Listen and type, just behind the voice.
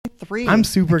free. I'm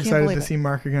super I can't excited believe to it. see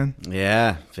Mark again.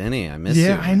 Yeah, Vinny, I miss you.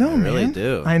 Yeah, I know, I really man.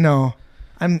 do. I know.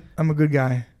 I'm a good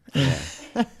guy.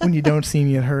 When you don't see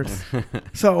me, it hurts.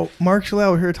 So, Mark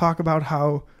Shallal, we're here to talk about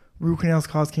how root canals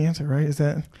cause cancer, right? Is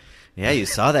that? Yeah, you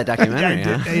saw that documentary,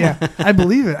 huh? Yeah, I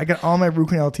believe it. I got all my root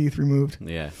canal teeth removed.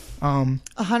 Yeah.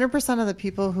 100% of the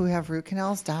people who have root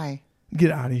canals die.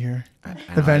 Get out of here. I know.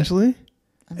 Eventually?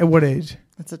 At what age?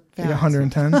 That's a Like fact.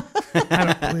 110? I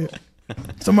don't believe it.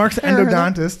 So, Mark's an Ever heard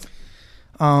that? endodontist.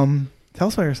 Tell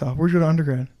us about yourself. Where'd you go to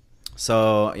undergrad?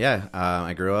 So, yeah,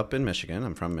 I grew up in Michigan.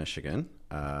 I'm from Michigan.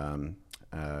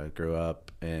 Grew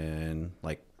up in,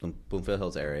 like, Bloomfield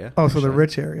Hills area. Oh, so the actually.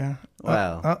 rich area.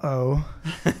 Wow. Uh-oh.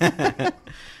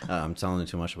 I'm telling you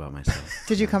too much about myself.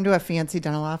 Did you come to a fancy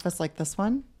dental office like this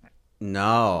one?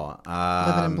 No.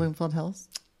 Living in Bloomfield Hills?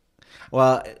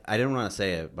 Well, I didn't want to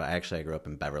say it, but actually I grew up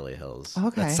in Beverly Hills.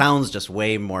 Okay. That sounds just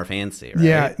way more fancy, right?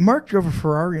 Yeah, Mark drove a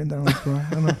Ferrari in dental school. I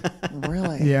don't know.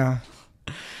 Really? Yeah.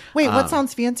 Wait, what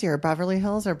sounds fancier, Beverly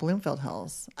Hills or Bloomfield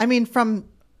Hills? I mean,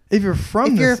 If you're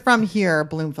from if you're this, from here,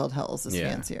 Bloomfield Hills is Yeah.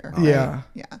 fancier. Oh, right? yeah.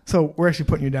 Yeah. So we're actually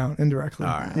putting you down indirectly.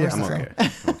 All right. Yeah, I'm so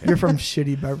okay. You're from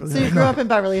shitty Beverly So Hills. you grew up in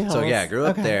Beverly Hills. So, yeah, I grew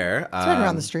up Okay. there. It's right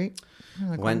around the street.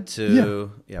 Went to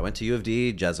U of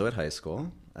D Jesuit High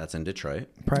School. That's in Detroit.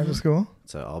 Private school?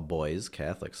 It's an all boys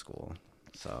Catholic school.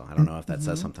 So I don't know if that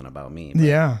says something about me. But,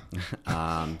 Yeah.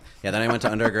 Then I went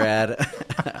to undergrad.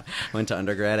 Went to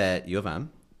undergrad at U of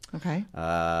M. Okay.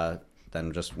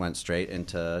 Then just went straight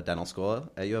into dental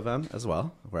school at U of M as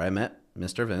well, where I met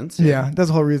Mr. Vince. Yeah. That's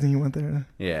the whole reason you went there.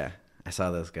 Yeah. I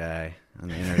saw this guy on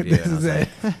the interview. This and I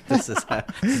is was it.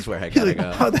 like, this is where I He's gotta like,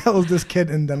 go. how the hell is this kid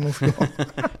in dental school?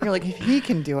 You're like, if he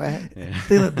can do it.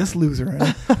 They let this loser in.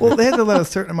 Well, they had to let a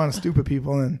certain amount of stupid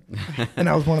people in. And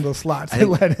I was one of those slots they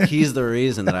let in. He's the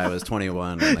reason that I was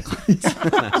 21 in the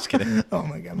class. No, I'm just kidding. Oh,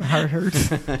 my God. My heart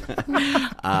hurts.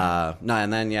 No,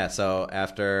 and then so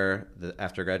after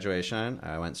graduation,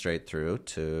 I went straight through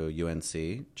to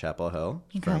UNC Chapel Hill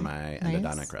for Okay. my Nice.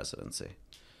 endodontic residency.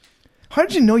 How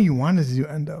did you know you wanted to do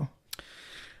endo?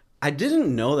 I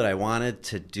didn't know that I wanted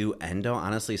to do endo,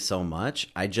 honestly, so much.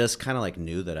 I just kind of like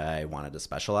knew that I wanted to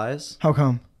specialize. How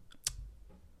come?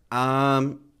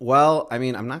 Well, I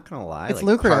mean, I'm not gonna lie. It's like,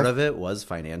 lucrative. Part of it was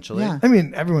financially. Yeah. I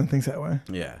mean, everyone thinks that way.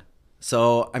 Yeah.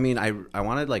 So, I mean, I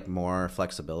wanted like more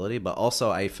flexibility, but also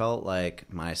I felt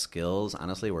like my skills,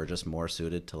 honestly, were just more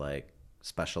suited to like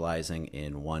specializing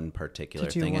in one particular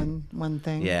To do thing. one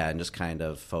thing. Yeah, and just kind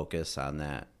of focus on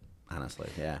that, honestly.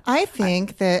 Yeah. I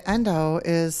think that endo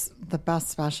is the best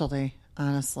specialty,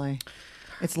 honestly.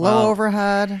 It's low Well,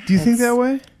 overhead. Do you think It's- that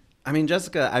way? I mean,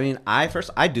 Jessica,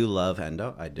 I do love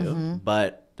endo. I do. Mm-hmm.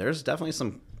 But there's definitely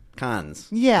some cons.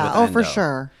 Yeah. with Oh, for endo.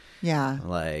 sure. Yeah.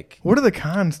 Like, What are the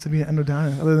cons to being an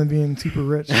endodontist other than being super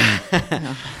rich?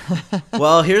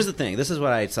 well, here's the thing. This is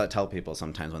what I tell people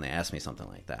sometimes when they ask me something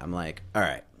like that. I'm like, all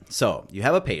right, so you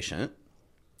have a patient.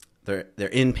 They're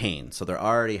in pain, so they're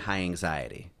already high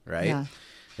anxiety, right? Yeah.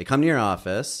 They come to your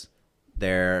office.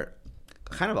 They're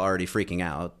kind of already freaking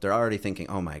out. They're already thinking,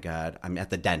 oh, my God, I'm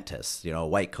at the dentist,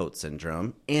 white coat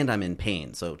syndrome, and I'm in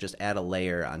pain. So just add a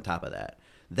layer on top of that.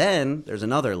 Then there's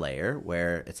another layer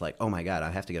where it's like, oh, my God,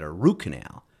 I have to get a root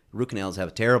canal. Root canals have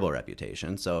a terrible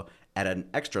reputation. So add an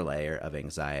extra layer of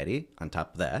anxiety on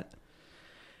top of that.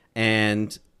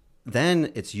 And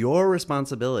then it's your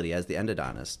responsibility as the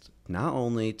endodontist not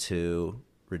only to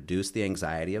reduce the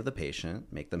anxiety of the patient,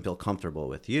 make them feel comfortable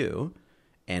with you,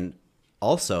 and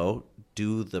also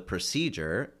do the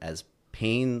procedure as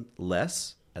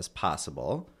painless as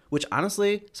possible, which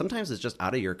honestly sometimes is just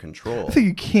out of your control. I think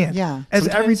you can't. Yeah. As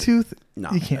every Sometimes- tooth,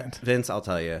 No, you can't. Vince, I'll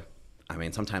tell you. I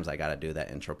mean, sometimes I got to do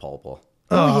that intrapulpal.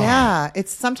 Oh, yeah.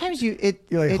 It's sometimes You're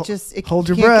like, it hold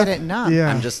your can't breath. get it numb. Yeah.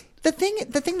 I'm just The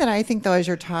thing that I think though, as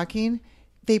you're talking,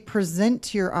 they present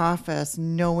to your office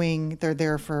knowing they're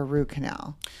there for a root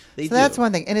canal. They So that's do.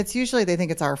 one thing, and it's usually they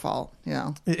think it's our fault.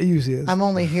 It usually is. I'm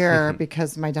only here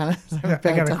because my dentist. I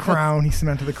got a crown. He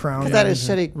cemented the crown. Because that is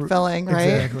Yeah, shitty filling,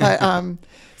 right? Exactly. But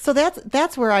so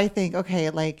that's where I think,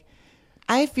 okay, like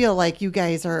I feel like you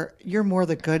guys you're more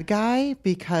the good guy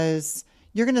because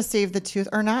you're going to save the tooth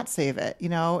or not save it.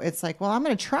 It's like, well, I'm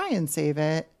going to try and save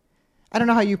it. I don't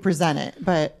know how you present it,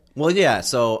 but Well, yeah.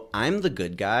 So I'm the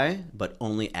good guy, but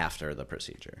only after the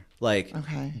procedure. Like,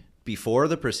 okay. before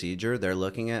the procedure, they're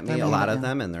looking at me, They're a lot looking of at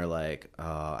them, and they're like,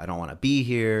 I don't want to be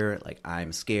here. Like,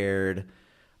 I'm scared.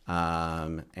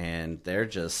 And they're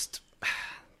just,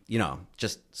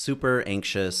 just super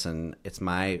anxious. And it's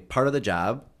my part of the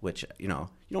job, which, you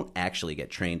don't actually get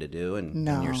trained to do in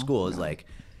your school is like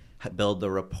build the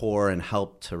rapport and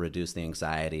help to reduce the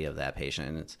anxiety of that patient.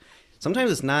 And sometimes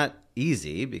it's not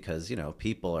easy because,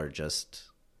 people are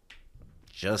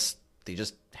they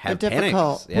just have They're panics.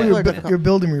 difficult. Yeah. Well, You're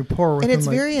building rapport with And them it's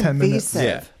like very 10 minutes.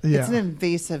 invasive. Yeah. It's an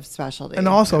invasive specialty. And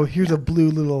also, here's a blue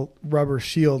little rubber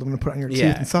shield I'm going to put on your teeth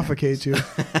Yeah. and suffocate you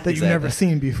that you've Exactly. never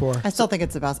seen before. I still think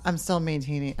it's the best. I'm still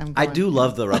maintaining. I do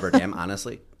love the rubber dam,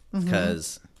 honestly,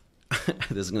 because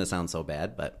this is going to sound so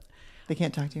bad, but They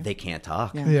can't talk to you. they can't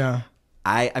talk. Yeah. Yeah.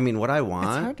 I mean, what I It's want,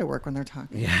 hard to work when they're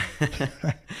talking. yeah,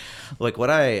 like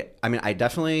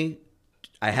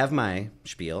I have my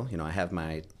spiel, I have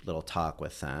my little talk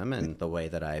with them and the way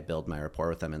that I build my rapport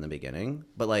with them in the beginning.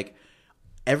 But like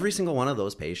every single one of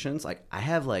those patients, like I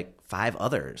have like 5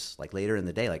 others, like later in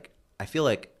the day. Like I feel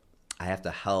like I have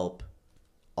to help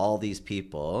all these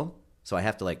people. So I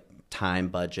have to like time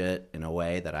budget in a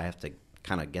way that I have to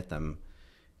kind of get them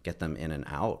in and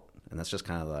out. And that's just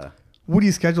kind of the... What do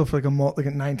you schedule for like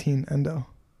a 19 endo?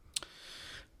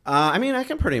 I mean, I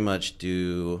can pretty much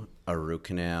do a root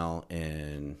canal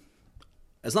in,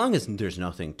 as long as there's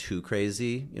nothing too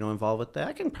crazy, involved with that,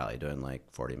 I can probably do it in like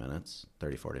 40 minutes,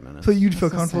 30, 40 minutes. So you'd feel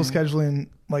That's comfortable the same. scheduling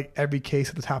like every case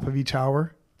at the top of each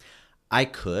hour? I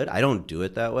could. I don't do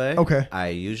it that way. Okay. I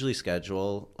usually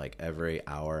schedule like every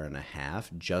hour and a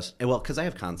half because I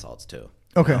have consults too.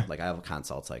 Okay. Like I have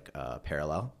consults like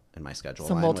parallel in my schedule.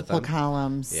 So line with multiple them.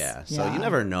 columns. Yeah. So you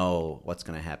never know what's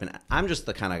going to happen. I'm just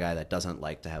the kind of guy that doesn't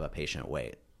like to have a patient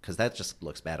wait because that just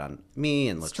looks bad on me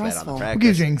and looks bad on Stressful. the It practice.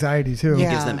 gives you anxiety too. Yeah.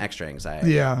 It gives them extra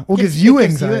anxiety. Yeah. Well, it gives you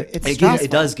anxiety. It's It stressful.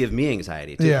 does give me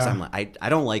anxiety too. 'Cause Yeah. I'm like, I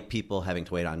don't like people having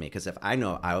to wait on me because if I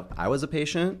know I was a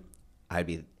patient, I'd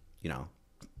be,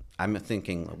 I'm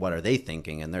thinking, what are they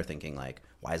thinking? And they're thinking like,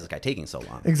 why is this guy taking so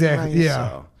long? Exactly. Right. Yeah.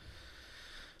 So,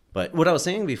 but what I was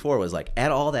saying before was like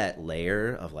add all that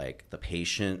layer of like the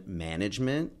patient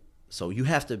management. So you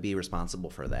have to be responsible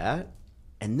for that.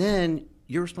 And then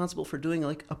you're responsible for doing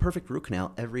like a perfect root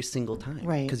canal every single time.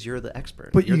 Right. Because you're the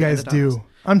expert. But You're you the guys endodontist. do.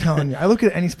 I'm telling you. I look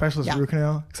at any specialist Yeah. root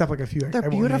canal, except like a few. They're I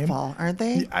won't name. beautiful, aren't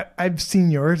they? I've seen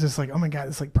yours. It's like, oh my God,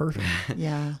 it's like perfect.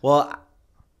 Yeah. Well,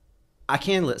 I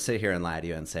can't sit here and lie to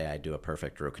you and say I do a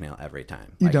perfect root canal every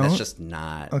time. You Like, don't? That's just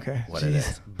not Okay. what Jeez. it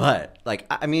is. But like,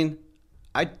 I mean,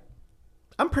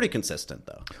 I'm pretty consistent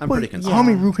though. I'm Well, pretty consistent. how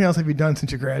many root canals have you done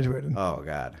since you graduated? Oh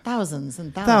God, Thousands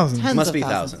and thousands. Thousands. Tens must of be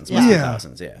thousands. thousands. Yeah. Must be Yeah.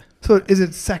 thousands. Yeah. So is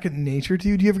it second nature to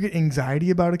you? Do you ever get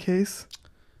anxiety about a case?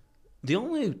 The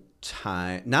only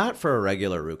time, not for a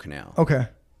regular root canal. Okay.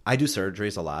 I do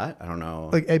surgeries a lot. I don't know.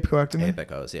 Like apicoectomy?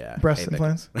 apicos, yeah. Breast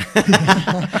implants?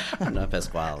 I'm not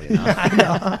Pasquale,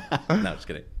 No, just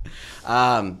kidding.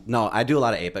 No, I do a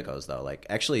lot of apicos though. Like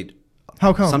actually,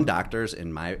 How come? some doctors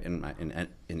in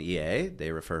EA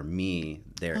they refer me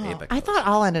their apicos. I thought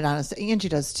all endodontists, Angie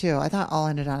does too. I thought all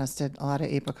endodontists did a lot of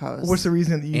apicos. What's the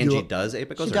reason that you Angie do? does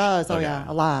apicos. She or- does. Oh, yeah.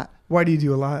 A lot. Why do you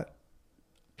do a lot?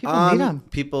 People need them.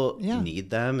 People Yeah. need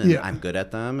them, and Yeah. I'm good at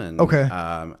them. And Okay.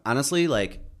 honestly,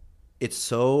 like it's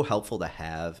so helpful to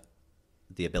have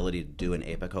the ability to do an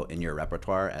apico in your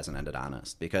repertoire as an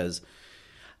endodontist because,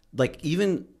 like,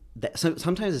 even that,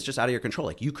 sometimes it's just out of your control.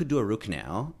 Like you could do a root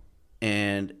canal,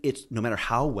 and it's no matter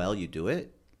how well you do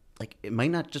it, like it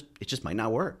just might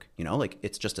not work. Like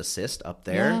it's just a cyst up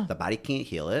there. Yeah. The body can't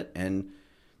heal it, and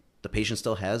the patient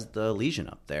still has the lesion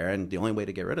up there, and the only way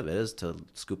to get rid of it is to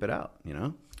scoop it out.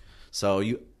 So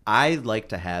I like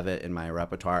to have it in my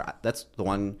repertoire. That's the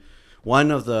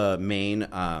one of the main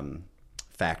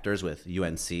factors with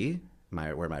UNC,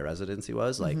 where my residency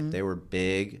was. Like they were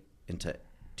big into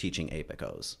teaching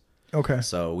apicos. Okay.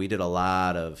 So we did a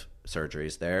lot of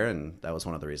surgeries there, and that was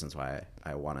one of the reasons why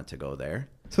I wanted to go there.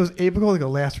 So is apical like a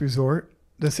last resort?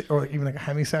 Or like even like a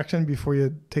hemisection before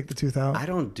you take the tooth out? I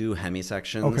don't do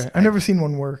hemisections. Okay. I've never seen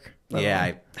one work.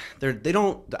 Yeah, they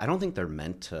don't. I don't think they're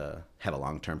meant to have a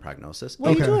long-term prognosis.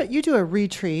 Well, Okay. you do a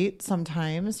retreat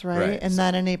sometimes, right? Right. And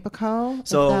then an apico.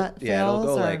 So if that yeah, it'll fails,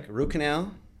 go or- like root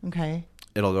canal. Okay.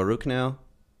 It'll go root canal,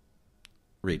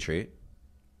 retreat,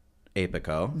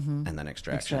 apico, and then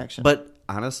extraction. Extraction. But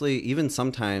honestly, even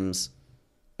sometimes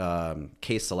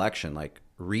case selection, like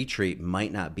retreat,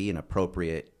 might not be an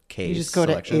appropriate case. You just go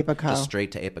to selection, apico. just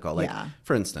straight to apico. Like Yeah.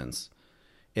 for instance,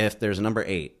 if there's a number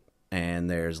 8 and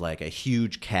there's like a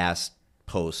huge cast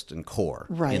post and core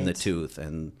in the Right. tooth,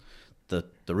 and the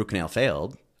root canal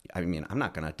failed, I mean, I'm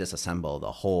not going to disassemble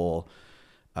the whole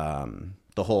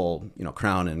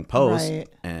crown and post, Right.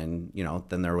 and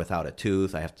then they're without a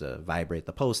tooth. I have to vibrate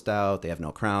the post out. They have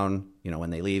no crown, when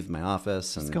they leave my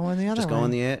office, and go in the other just go one.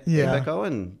 in the Yeah. apico,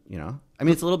 and I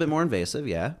mean, it's a little bit more invasive,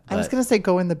 yeah. I was but- going to say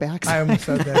go in the back. I almost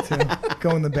said that too.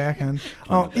 Go in the back end.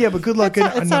 Oh, yeah, but good luck It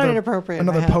getting sounded inappropriate in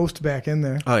my another head. post back in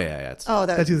there. Oh yeah, it's, Oh,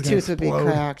 that That tooth's gonna tooth would be explode.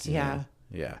 cracked. Yeah.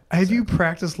 Yeah. Have you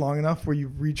practiced long enough where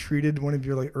you retreated one of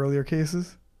your like earlier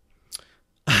cases?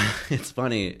 It's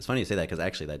funny. It's funny you say that because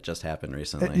actually that just happened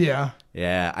recently. Yeah.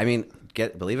 Yeah. I mean,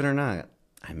 believe it or not,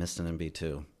 I missed an MB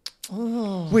too.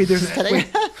 Oh, Wait, there's an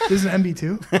MB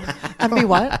too? MB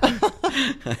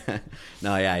what?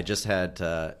 No, yeah, I just had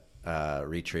to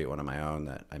retreat one of my own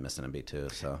that I missed an MB too.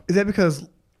 So Is that because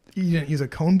you didn't use a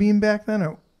cone beam back then?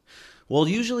 Or? well,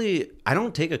 usually I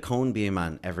don't take a cone beam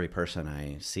on every person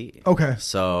I see. Okay.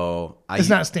 So It's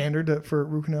not standard for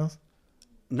root canals?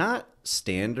 not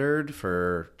standard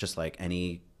for just like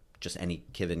any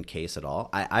given case at all.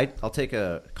 I'll take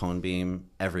a cone beam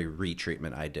every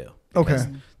retreatment I do. Okay.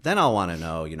 Then I'll want to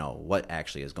know, what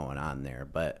actually is going on there.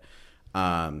 But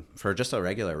for just a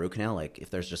regular root canal, like if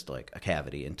there's just like a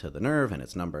cavity into the nerve and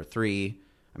it's number 3,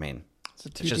 I mean, It's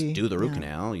let's just do the root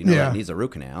canal. It needs a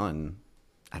root canal, and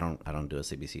I don't do a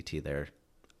CBCT there.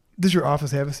 Does your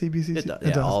office have a CBCT? It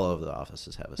does. All of the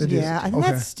offices have a CBCT. Yeah, I think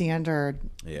that's standard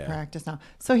practice now.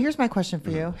 So here's my question for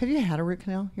you. Have you had a root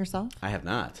canal yourself? I have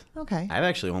not. Okay. I've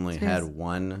actually only had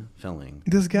one filling.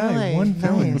 This guy, Really? one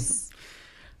filling. Nice.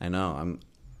 I know.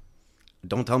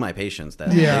 Don't tell my patients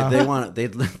that. Yeah.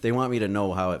 They want me to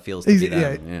know how it feels to be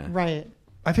them. Yeah. Right.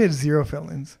 I've had 0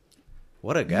 fillings.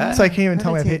 What a guy. So I can't even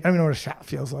tell What my is patient. I don't even know what a shot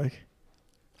feels like.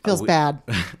 Feels bad.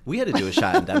 We had to do a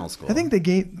shot in dental school. I think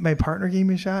my partner gave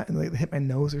me a shot and like they hit my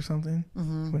nose or something.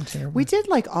 It went terrible. We did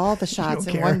like all the shots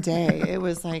in care. one day. It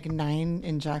was like 9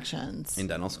 injections. in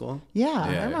dental school. Yeah,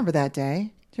 Yeah. I remember that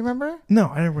day. Do you remember? No,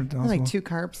 I never went to dental Like school. 2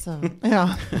 carps of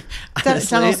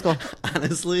dental school.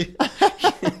 Honestly,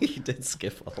 he did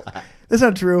skip a lot. That's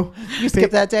not true. You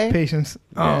skipped that day? Patience.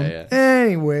 Yeah.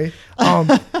 Anyway,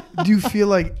 do you feel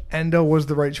like endo was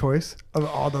the right choice of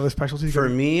all the other specialties? For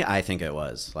me, I think it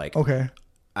was like Okay.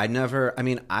 I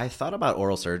thought about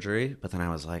oral surgery, but then I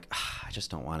was like, I just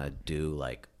don't want to do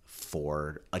like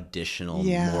 4 additional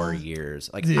more years.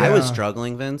 Like I was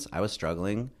struggling, Vince. I was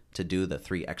struggling to do the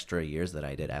 3 extra years that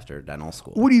I did after dental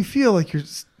school. What do you feel like you're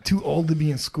too old to be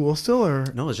in school still, or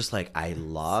No, it's just like I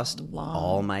lost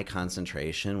all my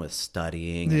concentration with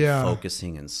studying and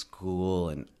focusing in school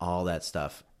and all that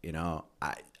stuff.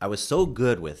 I was so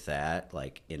good with that,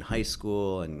 like in high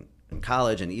school and in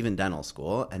college and even dental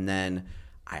school. And then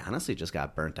I honestly just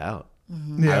got burnt out.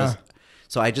 yeah?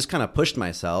 So I just kind of pushed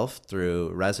myself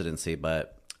through residency.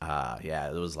 But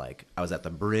it was like I was at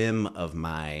the brim of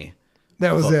my...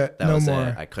 That was it. That No was more.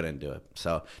 it. I couldn't do it.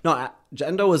 So no,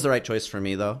 endo was the right choice for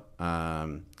me though.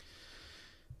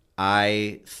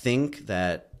 I think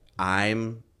that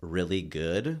I'm really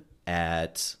good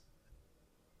at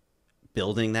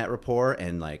building that rapport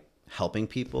and like helping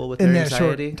people with In their that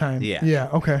anxiety. short time. Yeah. Yeah.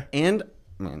 Okay. And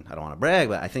I don't want to brag,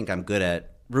 but I think I'm good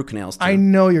at root canals too. I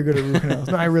know you're good at root canals.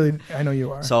 No, I know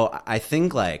you are. So I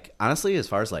think like honestly, as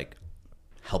far as like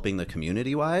helping the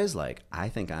community wise, like I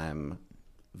think I'm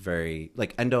very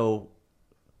like endo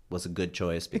was a good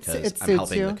choice because it I'm suits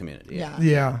helping you. the community. Yeah.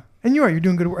 Yeah, and you're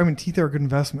doing good work. I mean, teeth are a good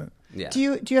investment. Yeah. Do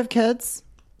you have kids?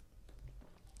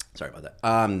 Sorry about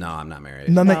that. No, I'm not married.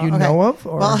 None that you okay. know of,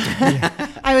 or Well,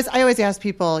 I always ask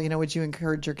people, would you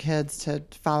encourage your kids to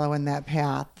follow in that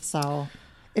path? So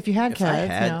if you had If kids, I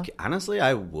had, honestly,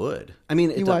 I would. I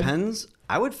mean, it You would? depends.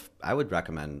 I would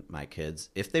recommend my kids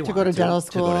if they to want go to dental to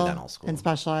school, go to dental school and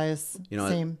specialize.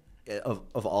 Same.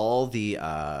 Of all the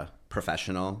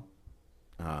professional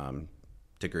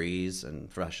degrees and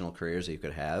professional careers that you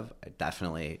could have, I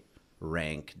definitely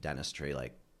rank dentistry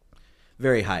like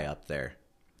very high up there.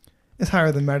 it's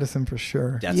higher than medicine for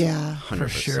sure, That's Yeah. 100%, For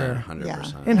sure.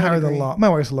 100%. and higher than agree. law. My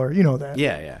wife's a lawyer. You know that.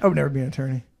 Yeah. I would never be an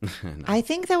attorney. I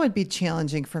think that would be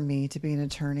challenging for me to be an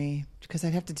attorney because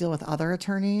I'd have to deal with other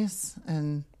attorneys,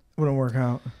 and Wouldn't work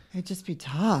out. it'd just be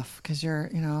tough because you're,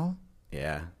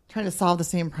 Yeah. trying to solve the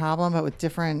same problem but with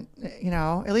different,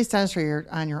 at least dentistry, you're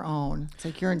on your own. It's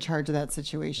like you're in charge of that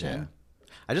situation.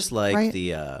 I just like Right?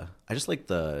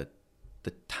 the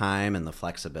time and the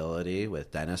flexibility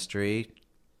with dentistry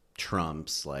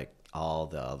trumps like all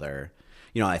the other.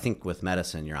 I think with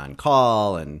medicine you're on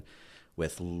call, and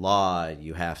with law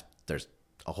there's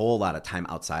a whole lot of time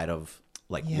outside of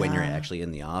like when you're Yeah. actually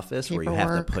in the office where you have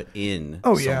to Paperwork. put in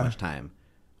Oh, so yeah. much time.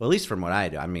 Well, at least from what I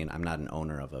do. I mean, I'm not an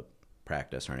owner of a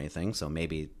practice or anything, so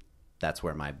maybe that's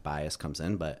where my bias comes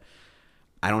in, but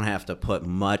I don't have to put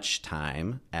much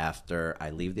time after I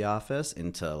leave the office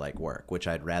into like work, which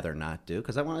I'd rather not do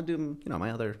because I want to do,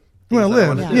 my other You want things to that I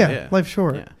live. wanna do. Yeah. Life's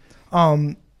short.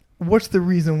 Yeah. What's the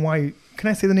reason why? Can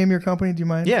I say the name of your company? Do you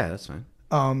mind? Yeah, that's fine.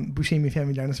 Buscemi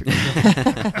Family Dentistry.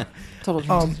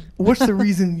 Total. What's the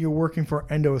reason you're working for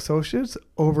Endo Associates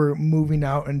over moving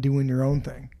out and doing your own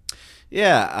thing?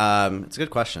 Yeah, it's a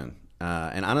good question.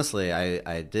 And honestly,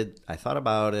 I thought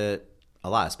about it a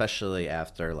lot, especially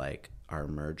after like our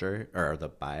merger or the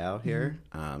buyout here.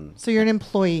 So you're an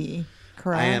employee,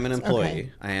 correct? I am an employee.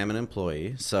 Okay. I am an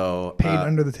employee. So Paid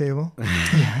under the table.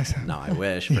 Yes. no, I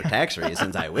wish for tax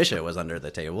reasons. I wish it was under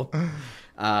the table.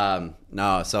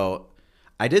 No, so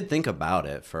I did think about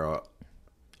it for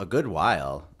a good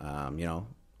while.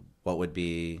 What would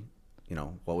be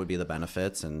the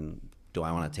benefits, and do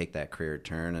I want to take that career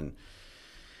turn? And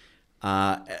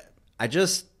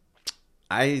as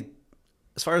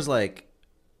far as like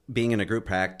being in a group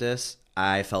practice,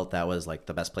 I felt that was like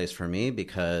the best place for me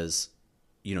because,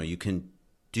 you can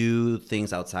do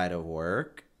things outside of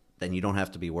work, then you don't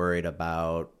have to be worried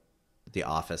about the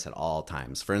office at all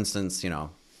times. For instance,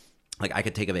 like I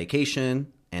could take a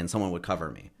vacation and someone would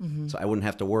cover me. Mm-hmm. So I wouldn't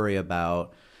have to worry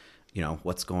about,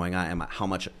 what's going on. How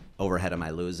much overhead am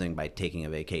I losing by taking a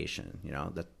vacation?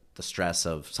 The stress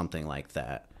of something like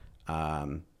that.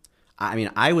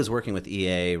 I was working with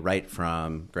EA right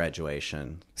from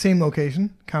graduation. Same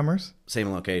location, Commerce?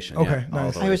 Same location. Okay, yeah,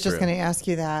 nice. I was just going to ask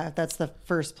you that if that's the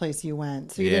first place you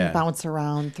went. So you didn't bounce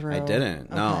around through. I didn't.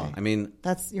 No. Okay.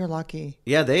 You're lucky.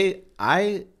 Yeah,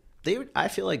 I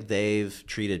feel like they've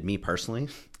treated me personally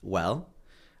well.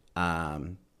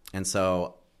 And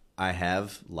so I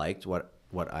have liked what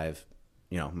I've,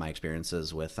 my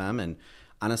experiences with them. And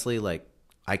honestly, like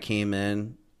I came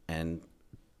in and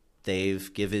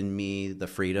they've given me the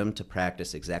freedom to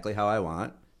practice exactly how I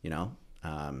want,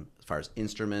 as far as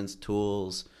instruments,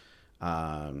 tools,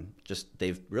 just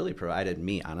they've really provided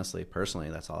me, honestly, personally,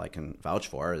 that's all I can vouch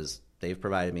for, is they've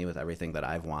provided me with everything that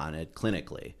I've wanted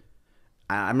clinically.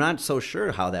 I'm not so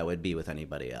sure how that would be with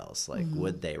anybody else. Like,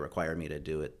 would they require me to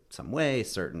do it some way,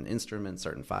 certain instruments,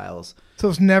 certain files? So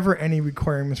there's never any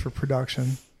requirements for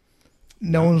production.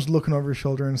 No one's looking over your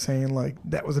shoulder and saying, like,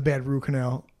 that was a bad root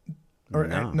canal. Or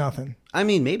nothing.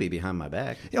 Maybe behind my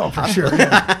back. Oh, for sure.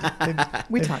 Yeah.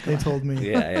 They told me.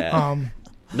 Yeah.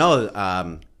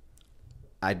 No,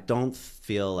 I don't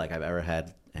feel like I've ever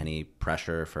had any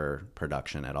pressure for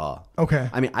production at all. Okay.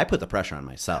 I put the pressure on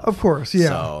myself. Of course, yeah.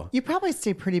 So, you probably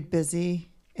stay pretty busy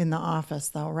in the office,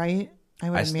 though, right? I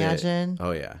would imagine.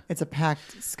 Oh, yeah. It's a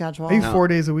packed schedule. Are you 4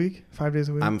 days a week? 5 days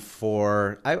a week?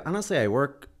 I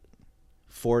work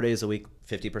 4 days a week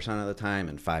 50% of the time,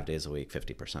 and 5 days a week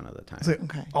 50% of the time. Is it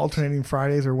alternating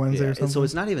Fridays or Wednesday or something? So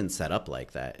it's not even set up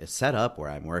like that. It's set up where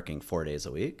I'm working 4 days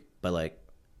a week, but like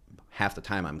half the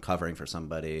time I'm covering for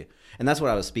somebody. And that's what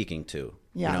I was speaking to.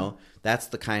 Yeah. That's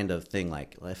the kind of thing,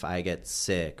 like if I get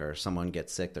sick or someone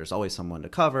gets sick, there's always someone to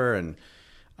cover, and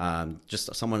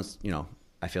just someone's,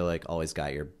 I feel like always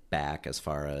got your back as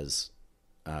far as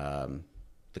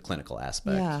the clinical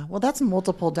aspect. Yeah. Well, that's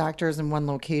multiple doctors in one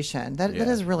location. That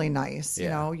is really nice.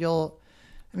 Yeah.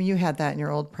 You had that in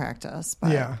your old practice,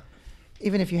 but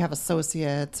even if you have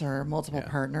associates or multiple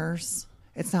partners,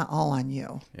 it's not all on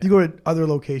you. Yeah. Do you go to other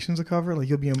locations to cover? Like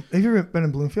have you ever been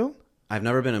in Bloomfield? I've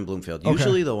never been in Bloomfield.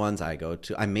 Usually the ones I go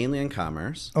to, I'm mainly in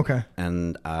Commerce. Okay.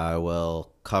 And I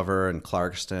will cover in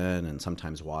Clarkston and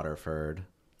sometimes Waterford.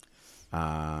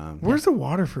 Where's the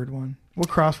Waterford one? What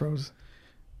crossroads?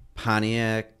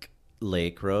 Pontiac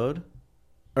Lake Road.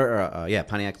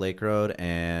 Pontiac Lake Road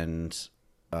and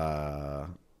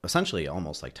essentially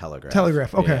almost like Telegraph.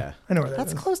 Telegraph, okay. Yeah. I know where that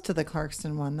That's is. close to the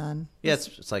Clarkston one then. Yeah,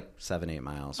 it's like 7-8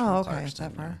 miles from okay. Clarkston.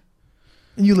 That far.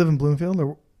 And you live in Bloomfield?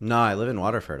 Or? No, I live in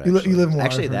Waterford. You live in Waterford.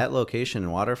 Actually, that location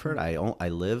in Waterford, I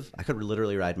could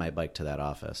literally ride my bike to that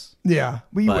office. Yeah,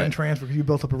 but you wouldn't transfer because you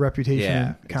built up a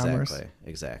reputation in Commerce.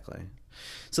 Exactly.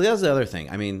 So that was the other thing.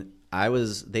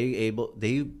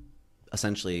 They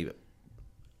essentially,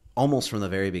 almost from the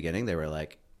very beginning, they were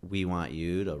like, we want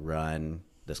you to run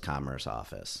this Commerce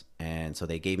office. And so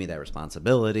they gave me that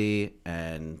responsibility,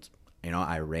 and,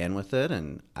 I ran with it,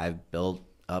 and I've built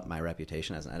up my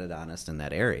reputation as an endodontist in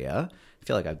that area. I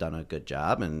feel like I've done a good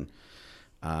job, and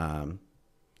I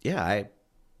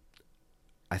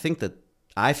think that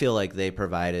I feel like they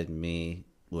provided me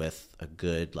with a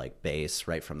good base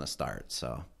right from the start.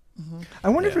 So I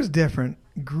wonder if it's different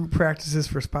group practices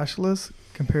for specialists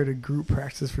compared to group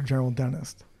practices for general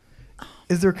dentists.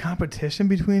 Is there competition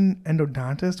between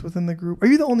endodontists within the group? Are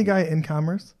you the only guy in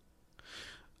Commerce?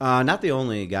 Not the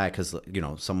only guy, because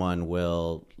someone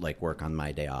will work on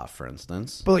my day off, for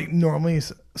instance. But normally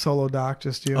solo doc,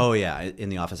 just you. Oh yeah, in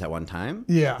the office at one time.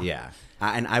 Yeah.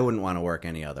 And I wouldn't want to work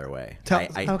any other way.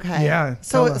 Okay. Yeah.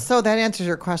 So that answers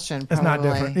your question. Probably. It's not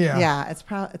different. Yeah. Yeah. It's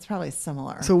probably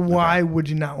similar. So why would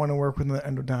you not want to work with an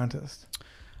endodontist?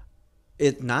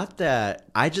 It's not that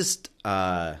I just.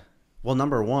 Well,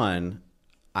 number one,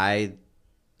 I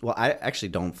Well, I actually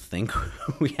don't think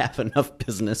we have enough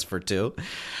business for two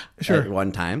Sure. at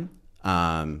one time.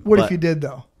 What if you did,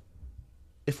 though?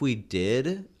 If we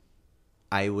did,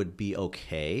 I would be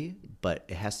okay, but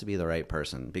it has to be the right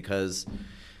person, because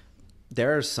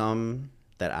there are some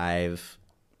that I've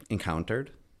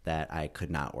encountered that I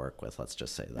could not work with. Let's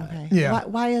just say that. Okay. Yeah.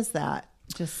 Why is that?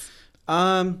 Just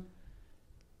And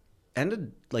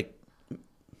like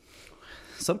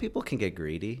some people can get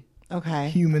greedy. okay.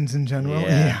 Humans in general?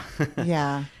 Yeah.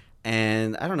 Yeah.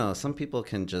 And I don't know, some people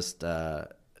can just as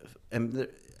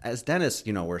dentists,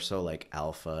 we're so like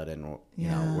alpha and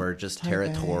Yeah, we're just type A,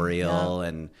 territorial,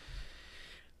 and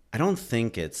I don't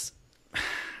think it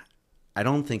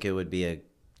would be a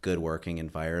good working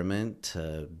environment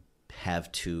to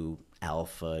have two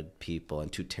alpha people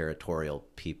and two territorial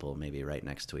people maybe right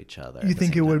next to each other. You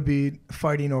think it would be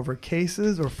fighting over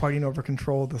cases or fighting over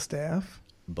control of the staff?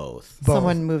 Both.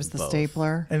 Someone moves the Both.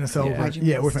 stapler. And so, Yeah. Why'd you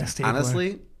with move my stapler.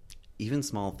 Honestly, even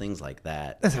small things like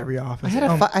that. That's every office.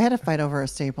 I had a fight over a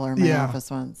stapler in my Yeah.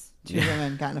 office once. Two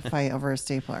women got in a fight over a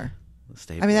stapler.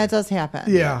 Stapler. I mean, that does happen.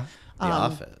 Yeah. The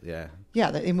office, yeah. Yeah,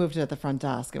 they moved it at the front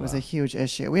desk. It was a huge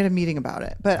issue. We had a meeting about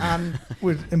it. But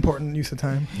With important use of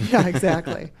time. yeah,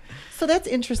 exactly. So that's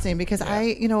interesting because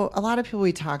a lot of people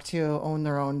we talk to own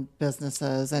their own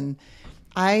businesses, and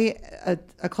a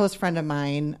close friend of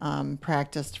mine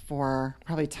practiced for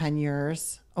probably 10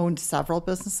 years, owned several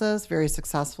businesses very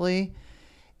successfully,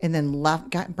 and then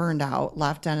got burned out,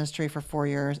 left dentistry for 4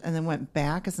 years, and then went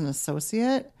back as an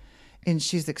associate, and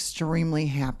she's extremely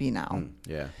happy now.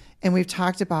 Yeah. And we've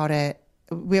talked about it.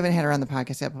 We haven't had her on the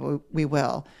podcast yet, but we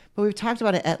will. But we've talked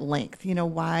about it at length.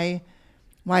 Why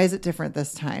is it different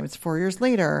this time? It's 4 years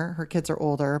later. Her kids are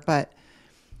older, but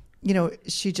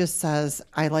she just says,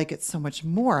 I like it so much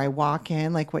more. I walk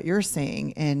in like what you're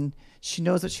saying, and she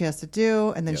knows what she has to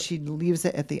do, and then she leaves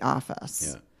it at the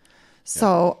office. Yeah.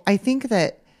 So I think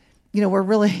that, we're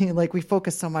really like, we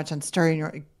focus so much on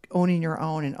owning your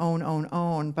own and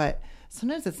own, but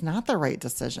sometimes it's not the right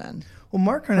decision. Well,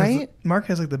 Mark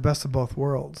has like the best of both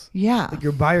worlds. Yeah. Like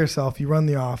you're by yourself, you run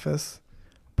the office,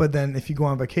 but then if you go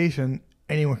on vacation,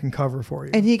 anyone can cover for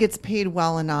you. And he gets paid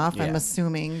well enough, Yeah. I'm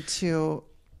assuming, to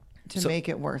make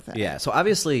it worth it. Yeah. So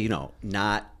obviously,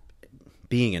 not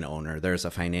being an owner, there's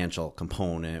a financial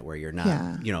component where you're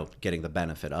not, getting the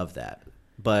benefit of that.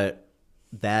 But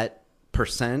that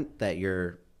percent that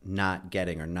you're not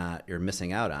getting or you're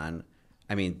missing out on,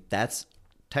 I mean, that's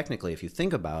technically, if you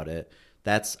think about it,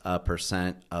 that's a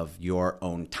percent of your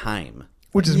own time,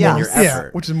 which is Yes. more, your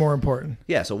effort. which is more important.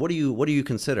 Yeah. So what do you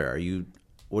consider?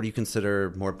 What do you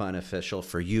consider more beneficial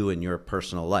for you in your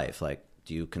personal life? Like,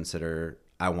 do you consider,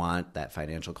 I want that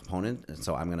financial component, and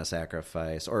so I'm going to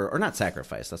sacrifice, or not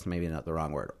sacrifice, that's maybe not the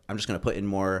wrong word. I'm just going to put in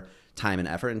more time and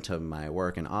effort into my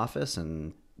work and office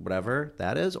and whatever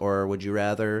that is? Or would you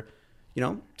rather,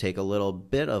 take a little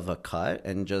bit of a cut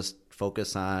and just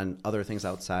focus on other things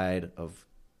outside of,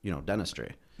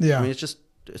 dentistry? Yeah. I mean,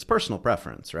 it's personal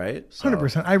preference, right? So,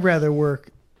 100%. I'd rather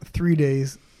work 3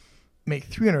 days, make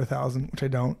 300,000, which I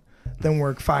don't, than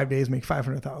work 5 days, make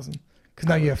 500,000. Because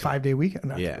now you have 5 day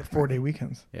weekend, 4 day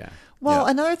weekends. Yeah. Well,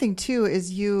 Yeah. another thing too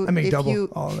is I make double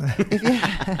all of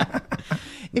that.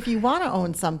 if you want to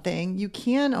own something, you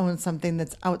can own something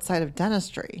that's outside of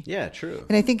dentistry. Yeah, true.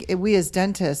 And I think we as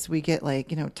dentists, we get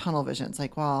like, tunnel vision. It's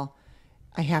like, well,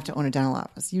 I have to own a dental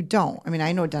office. You don't. I mean,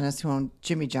 I know dentists who own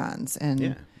Jimmy John's and,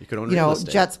 Yeah, you could own real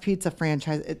estate. Jets Pizza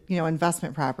franchise,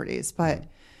 investment properties. But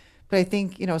I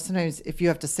think, sometimes if you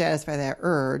have to satisfy that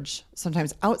urge,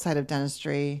 sometimes outside of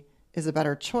dentistry is a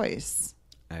better choice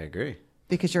I agree.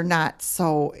 because you're not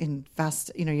so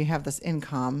invested. You have this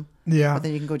income, Yeah. but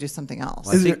then you can go do something else.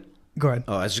 Well, I think, Go ahead.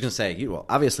 I was just going to say,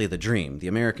 obviously the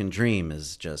American dream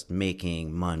is just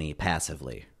making money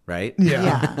passively, right? Yeah.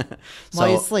 Yeah. So-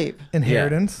 While you sleep.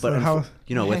 Inheritance. Yeah, but like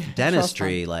how, with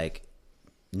dentistry, like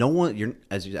no one, you're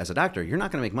as a doctor, you're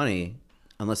not going to make money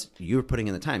unless you're putting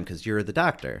in the time because you're the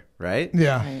doctor, right?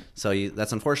 yeah. Right. So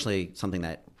that's unfortunately something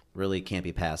that really can't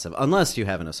be passive unless you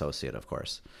have an associate, of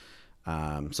course.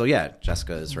 So yeah,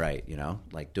 Jessica is right.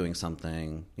 Like doing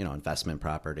something, investment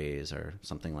properties or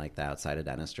something like that outside of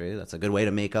dentistry. That's a good way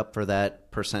to make up for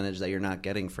that percentage that you're not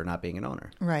getting for not being an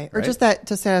owner. Right. Or just that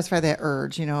to satisfy that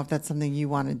urge, if that's something you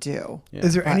want to do. Yeah.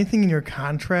 Is there anything in your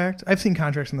contract? I've seen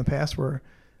contracts in the past where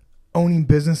owning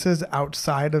businesses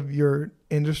outside of your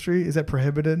industry, is that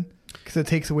prohibited? Because it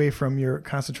takes away from your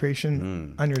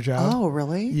concentration on your job. Oh,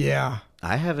 really? Yeah.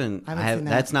 I haven't seen that.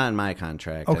 That's not in my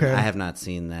contract. Okay. And I have not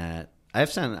seen that. I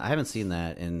haven't seen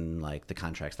that in like the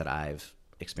contracts that I've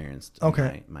experienced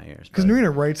in my years. Because But-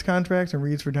 Marina writes contracts and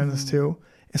reads for dentists too.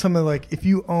 It's something like if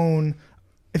you own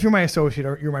if you're my associate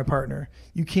or you're my partner,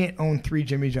 you can't own 3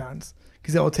 Jimmy Johns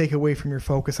because that will take away from your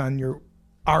focus on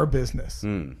our business.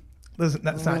 Listen,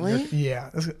 that's Really? not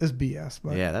it's BS.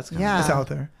 But Yeah, that's kind Yeah. of it's out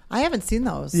there. I haven't seen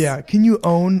those. Yeah. Can you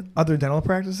own other dental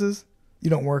practices you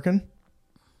don't work in?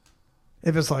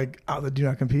 If it's like out the do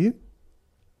not compete?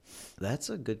 That's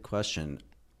a good question.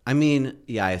 I mean,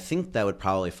 yeah, I think that would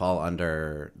probably fall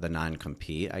under the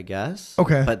non-compete, I guess.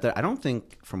 Okay. But I don't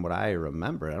think, from what I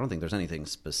remember, I don't think there's anything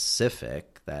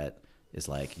specific that is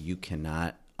like you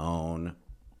cannot own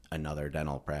another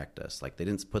dental practice. Like they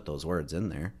didn't put those words in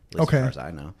there, at least Okay. as far as I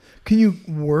know. Can you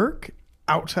work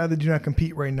outside the do not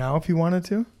compete right now if you wanted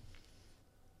to?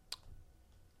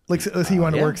 Like, let's say you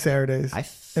want to yeah. work Saturdays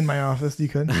in my office, you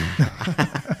could.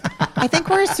 I think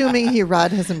we're assuming he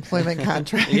read his employment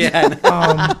contract. Yeah.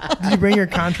 Did you bring your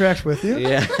contracts with you?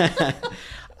 Yeah.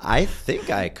 I think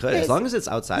I could, as long as it's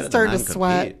outside of the Started to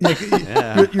non-compete. sweat.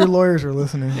 Yeah, your lawyers are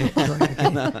listening.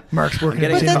 Mark's working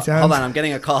at Jimmy John's. Hold on, I'm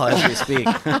getting a call as we speak.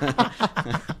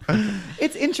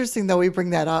 It's interesting though we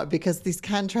bring that up because these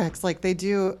contracts, like they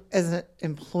do as an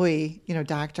employee,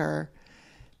 doctor,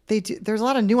 they do. There's a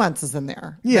lot of nuances in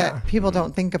there that people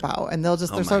don't think about, and they're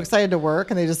so excited to work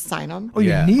and they just sign them. Oh,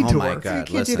 you need to my work. God.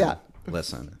 You can't do that.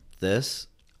 Listen, this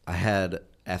I had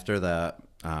after the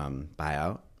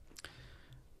buyout.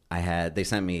 They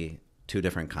sent me 2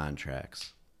 different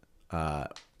contracts.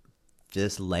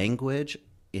 This language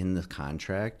in the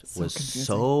contract was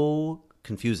so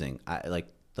confusing. Like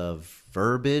the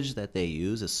verbiage that they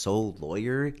use is so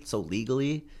so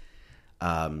legally,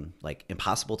 like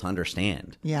impossible to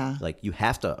understand. Yeah. Like you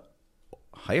have to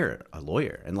hire a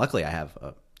lawyer. And luckily I have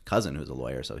a cousin who's a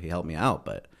lawyer, so he helped me out.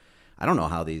 But I don't know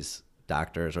how these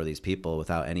doctors or these people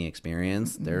without any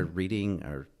experience, they're reading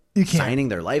or signing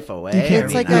their life away.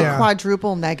 It's like a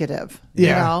quadruple negative.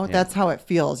 Yeah. That's how it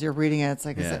feels. You're reading it. It's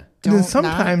like, And then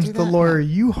sometimes the lawyer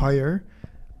you hire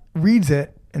reads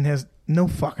it and has no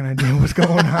fucking idea what's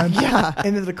going on. Yeah.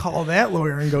 And then to call that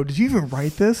lawyer and go, did you even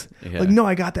write this? Yeah. Like, no,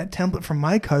 I got that template from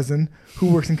my cousin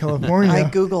who works in California. I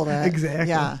Googled it. Exactly.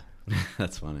 Yeah.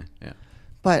 That's funny. Yeah.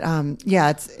 But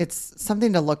it's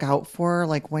something to look out for.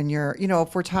 Like when you're,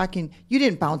 if we're talking, you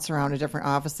didn't bounce around to different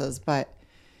offices, but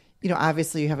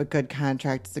obviously you have a good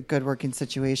contract. It's a good working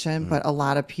situation, but a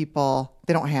lot of people,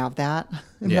 they don't have that.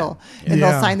 And they'll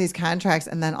sign these contracts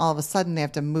and then all of a sudden they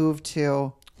have to move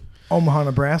to Omaha,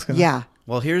 Nebraska. Yeah.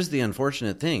 Well, here's the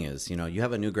unfortunate thing is, you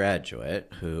have a new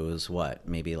graduate who's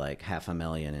maybe like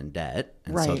 $500,000 in debt.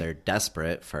 And so Right. they're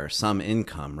desperate for some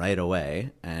income right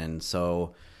away. And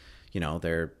so,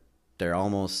 they're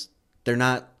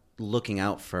not looking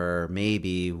out for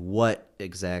maybe what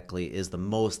exactly is the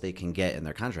most they can get in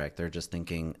their contract. They're just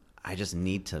thinking, I just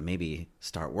need to maybe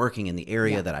start working in the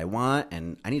area that I want,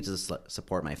 and I need to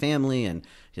support my family and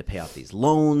to pay off these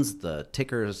loans. The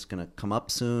ticker is going to come up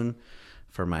soon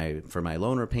for my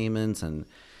loan repayments, and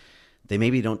they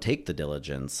maybe don't take the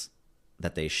diligence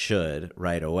that they should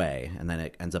right away, and then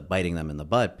it ends up biting them in the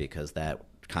butt because that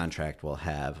contract will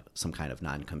have some kind of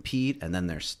non-compete, and then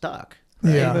they're stuck.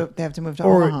 Right? Yeah. They have to move to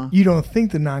Or Omaha. you don't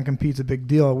think the non-compete's a big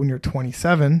deal when you're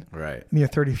 27. Right. And you're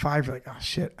 35. You're like, oh,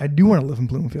 shit, I do want to live in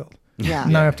Bloomfield. Yeah.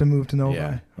 Now I have to move to Novi.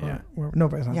 Yeah.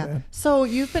 Novi's not Yeah. bad. So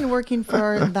you've been working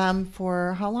for them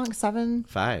for how long? 7?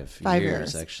 5 5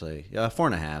 years, years. actually.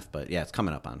 4.5, but yeah, it's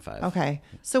coming up on 5. Okay.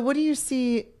 So what do you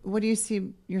see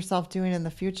yourself doing in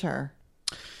the future?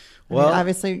 Well,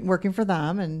 obviously working for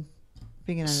them and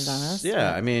being an endodontist.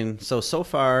 Yeah, I mean, so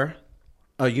far.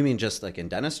 Oh, you mean just like in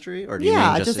dentistry, or do you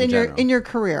Yeah, mean just in general? in your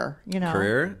career,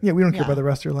 career? Yeah, we don't care Yeah. about the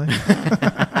rest of your life.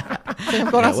 So I'm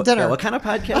going out to dinner. What kind of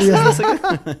podcast is this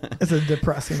again? It's a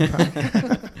depressing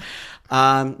podcast.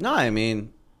 No, I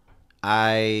mean,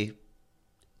 at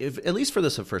least for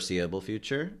the foreseeable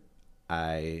future,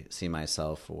 I see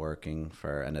myself working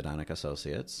for Endodontic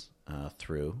Associates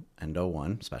through Endo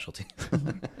One Specialty.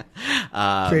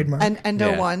 Trademark. And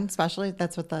Endo Yeah. One, especially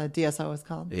that's what the DSO is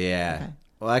called. Yeah. Okay.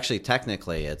 Well, actually,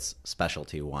 technically, it's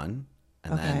Specialty One,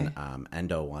 and then Okay.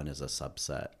 Endo One is a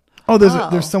subset. Oh,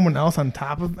 there's someone else on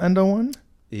top of Endo One?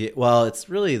 Yeah, well, it's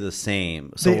really the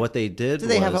same. So what they did Do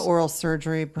they have an was- oral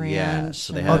surgery branch? Yeah,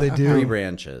 so they Oh, have they do. 3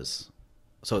 branches.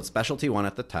 So it's Specialty One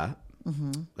at the top.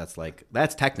 Mm-hmm.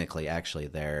 That's technically actually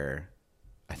their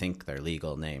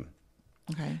legal name.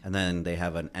 Okay. And then they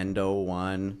have an Endo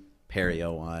One,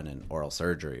 Perio One, and Oral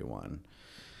Surgery One.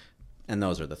 And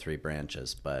those are the 3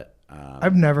 branches. But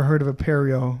I've never heard of a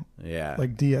perio yeah,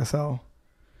 like DSL.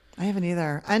 I haven't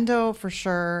either. Endo for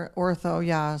sure. Ortho,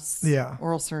 yes. Yeah.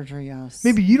 Oral surgery, yes.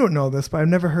 Maybe you don't know this, but I've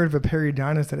never heard of a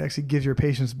periodontist that actually gives your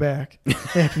patients back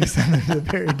after you send them to the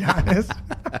periodontist.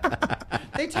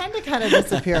 They tend to kind of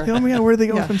disappear. Oh my God, where did they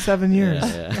go Yeah. from 7 years?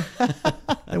 Yeah, yeah.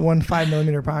 That 1 5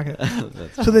 millimeter pocket.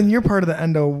 That's So then you're part of the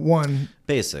Endo 1.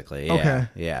 basically, yeah. Okay.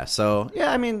 Yeah. So,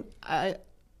 yeah, I mean,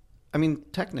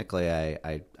 technically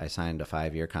I signed a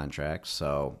 5-year contract,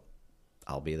 so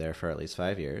I'll be there for at least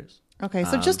 5 years. Okay,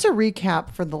 so just to recap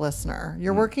for the listener,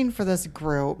 you're working for this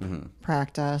group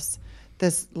practice.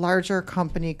 This larger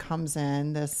company comes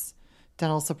in, this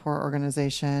dental support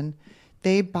organization.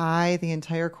 They buy the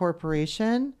entire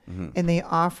corporation and they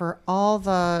offer all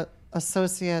the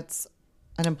associates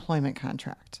an employment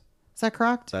contract. Is that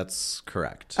correct? That's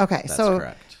correct. Okay, That's so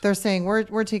correct. they're saying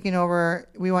we're taking over.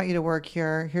 We want you to work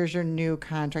here. Here's your new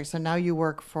contract. So now you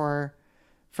work for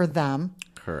them.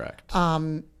 Correct.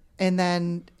 And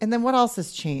then what else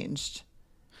has changed?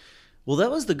 Well, that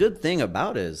was the good thing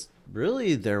about it is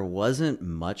really there wasn't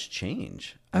much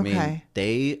change. I mean, Okay.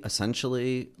 they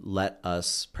essentially let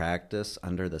us practice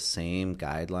under the same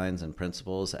guidelines and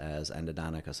principles as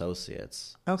endodontic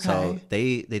associates. Okay. So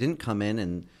they didn't come in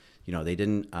and,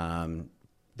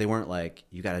 they weren't like,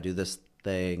 you got to do this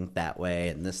thing that way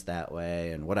and this that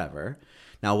way and whatever.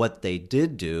 Now, what they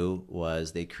did do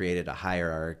was they created a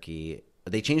hierarchy.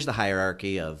 They changed the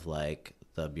hierarchy of like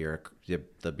the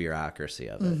bureaucracy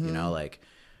of it. Like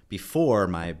before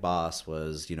my boss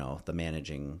was, the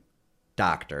managing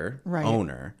doctor, Right.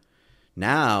 owner.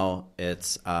 Now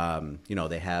it's,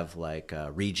 they have like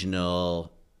a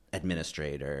regional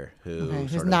administrator who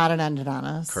Who's sort of, not an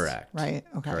endodontist. correct. Right.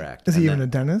 Okay. Correct. Is he And even then-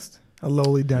 a dentist? A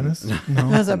lowly dentist?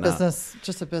 No. As a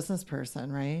just a business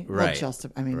person, right? Well, Right. a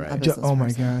Right. business Oh my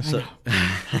person. gosh.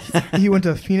 I know. He went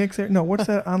to Phoenix? No, what's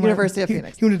that online? University of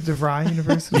Phoenix. He went to DeVry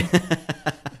University.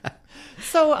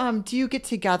 So, do you get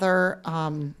together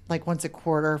like once a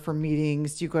quarter for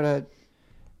meetings? Do you go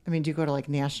to like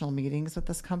national meetings with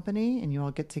this company and you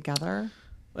all get together?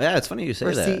 Yeah, it's funny you say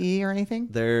Or that. CE or anything?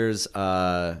 There is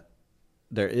a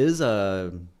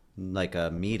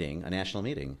meeting, a national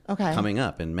meeting, Okay. coming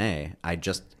up in May. I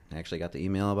just actually got the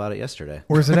email about it yesterday.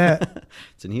 Where's it at?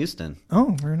 It's in Houston.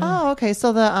 Oh, very nice. Oh, okay.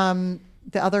 So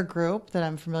the other group that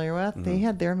I'm familiar with, they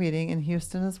had their meeting in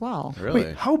Houston as well. Really?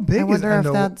 Wait, how big I is wonder if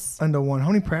Endo, that's- Endo 1? How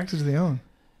many practices do they own?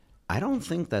 I don't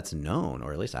think that's known,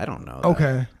 or at least I don't know. That.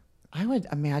 Okay. I would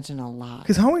imagine a lot.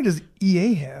 Because how many does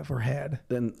EA have or had?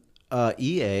 Then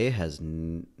EA has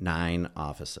 9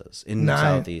 offices in 9.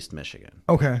 Southeast Michigan.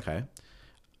 Okay. Okay.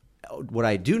 What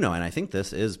I do know, and I think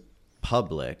this is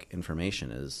public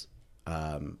information, is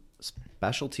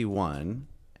Specialty One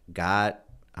got,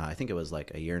 I think it was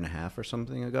like a year and a half or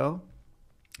something ago,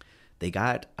 they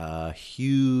got a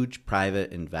huge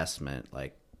private investment,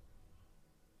 like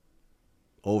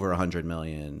over 100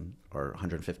 million or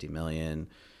 150 million,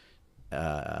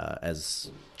 as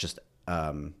just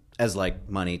as like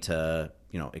money to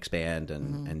expand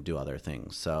and do other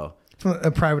things. So. From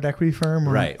a private equity firm?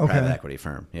 Or? Right, Okay. private equity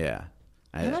firm. Yeah,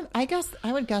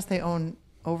 I would guess they own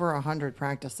over 100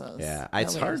 practices. yeah. at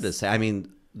It's hard to least. say. I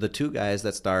mean, the 2 guys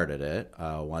that started it,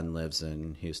 one lives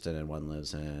in Houston and one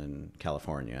lives in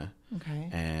California. Okay.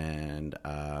 And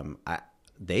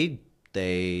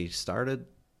they started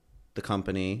the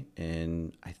company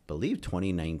in, I believe,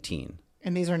 2019.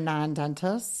 And these are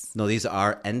non-dentists? No, these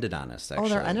are endodontists. Actually, Oh,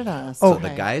 they're endodontists. So Okay.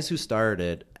 the guys who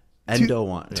started Endo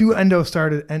One, 2 Endo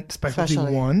started and Specialty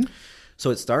Specialty. 1? so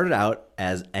it started out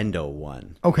as Endo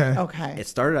One. Okay. Okay. It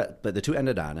started out, but the 2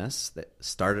 endodontists that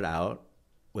started out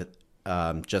with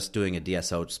just doing a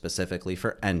DSO specifically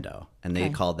for endo, and they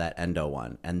Okay. called that Endo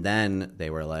One. And then they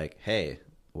were like, "Hey,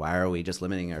 why are we just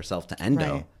limiting ourselves to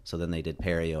endo?" Right. So then they did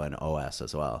perio and OS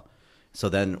as well. So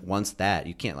then once that,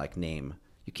 you can't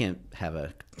you can't have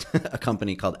a a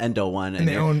company called Endo One And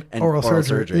they you're- own oral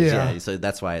surgery. surgeries. Yeah. So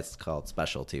that's why it's called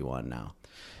Specialty One now.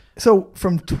 So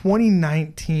from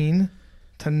 2019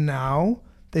 to now,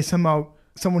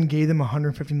 someone gave them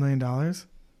 $150 million?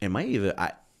 It might even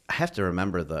I have to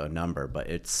remember the number, but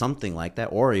it's something like that,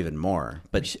 or even more.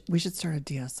 But We should start a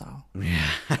DSO.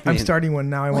 I'm starting one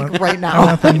now. I Like want right I now.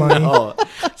 want the money. oh,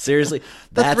 seriously,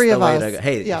 that's three the of way us. to go.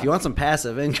 Hey, Yeah. if you want some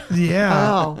passive income,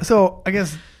 Yeah. Oh. So I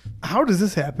guess, how does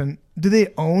this happen? Do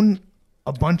they own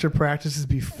a bunch of practices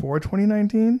before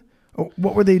 2019?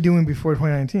 What were they doing before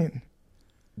 2019?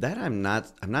 that I'm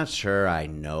not sure. I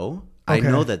know. I Okay.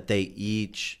 know that they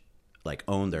each like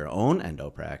own their own endo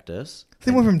practice.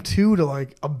 They went from 2 to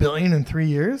like $1 billion in 3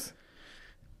 years?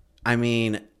 I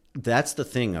mean, that's the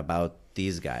thing about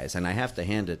these guys, and I have to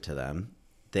hand it to them.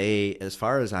 They, as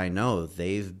far as I know,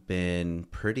 they've been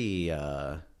pretty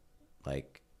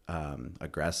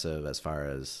aggressive as far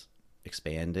as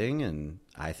expanding, and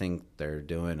I think they're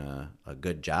doing a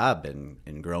good job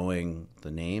in growing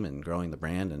the name and growing the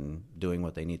brand and doing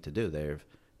what they need to do.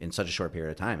 in such a short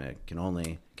period of time. It can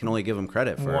only give them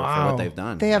credit for Wow. what they've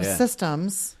done. They have Yeah.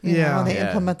 systems. They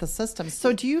implement the systems.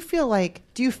 So do you feel that?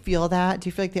 Do you feel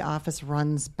like the office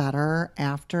runs better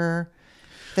after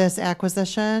this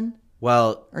acquisition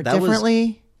Well, or that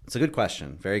differently? It's a good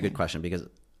question. Very good question because,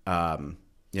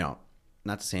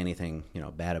 not to say anything,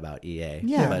 bad about EA.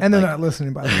 Yeah. But And they're not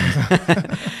listening, by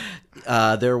the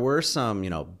way. there were some,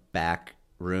 back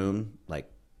room,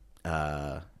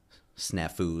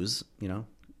 snafus,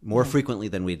 more frequently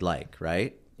than we'd like,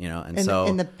 right? And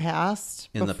In the past?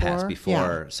 before.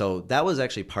 Yeah. So that was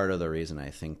actually part of the reason I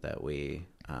think that we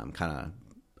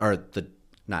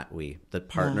the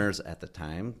partners at the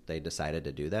time, they decided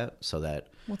to do that so that.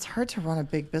 Well, it's hard to run a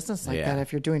big business like Yeah. that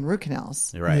if you're doing root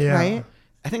canals. Right. Yeah. Right?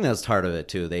 I think that was part of it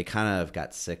too. They kind of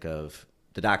got sick of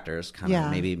the doctors. Kind Yeah.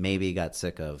 of maybe got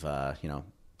sick of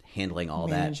handling all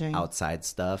Managing. that outside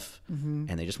stuff, and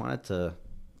they just wanted to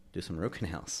do some root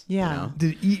canals. Yeah.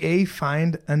 Did EA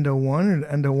find Endo 1 or did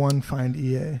Endo 1 find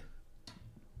EA?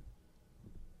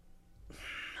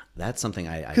 That's something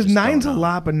I Because just 9's don't a know.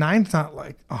 lot, but 9's not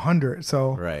like 100.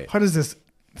 So Right. how does this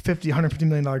 $150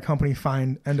 million company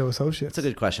find Endo Associates? That's a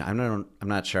good question. I'm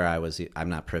not sure. I'm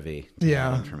not privy to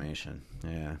Yeah. that information.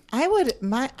 Yeah. I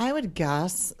would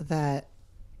guess that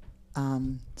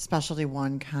Specialty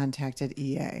One contacted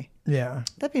EA. Yeah.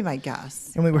 That'd be my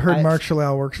guess. And we heard Mark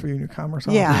Shallal works for Union Commerce.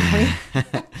 Yeah,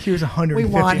 Here's $150 we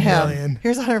want him. million.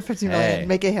 Here's 150 million. Hey.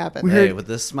 Make it happen. We Hey, heard- with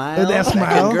this smile, With that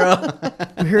smile? girl.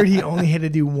 We heard he only had to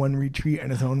do one retreat on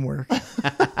his own work.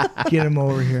 Get him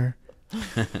over here.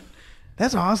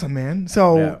 That's awesome, man.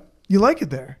 So Yeah. you like it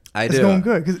there? I it's do. going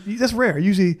good because that's rare.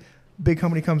 Usually, big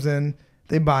company comes in,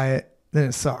 they buy it, then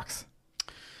it sucks,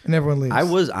 and everyone leaves. I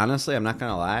was honestly, I'm not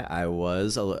gonna lie, I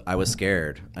was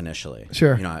scared initially.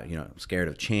 Sure. Scared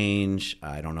of change.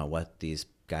 I don't know what these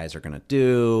guys are gonna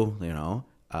do.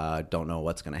 Don't know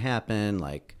what's gonna happen.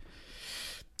 Like,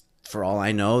 for all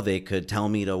I know, they could tell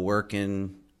me to work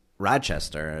in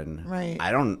Rochester, and Right.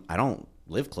 I don't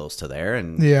live close to there,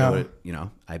 and Yeah.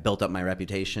 I built up my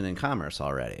reputation in commerce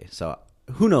already. So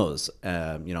who knows?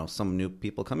 Some new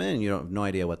people come in, and you have no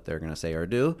idea what they're gonna say or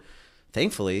do.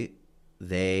 Thankfully,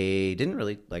 they didn't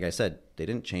really, like I said, they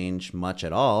didn't change much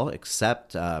at all,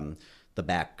 except the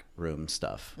back room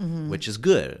stuff, which is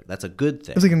good. That's a good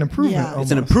thing. It's like an improvement. Yeah.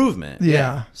 It's an almost. improvement.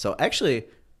 Yeah. So actually,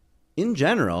 in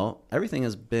general, everything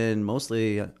has been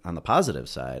mostly on the positive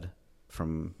side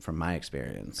from my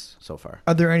experience so far.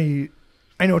 Are there any?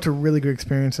 I know it's a really good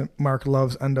experience. And Mark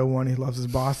loves Endo 1. He loves his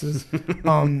bosses.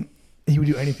 He would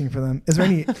do anything for them. Is there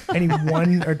any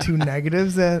one or two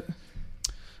negatives that?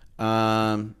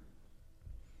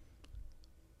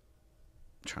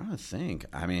 Trying to think.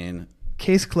 I mean,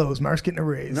 Case closed. Mark's getting a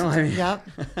raise. no, I mean, Yep.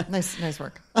 Nice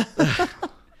work.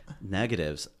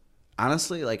 negatives.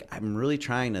 Honestly, like, I'm really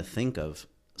trying to think of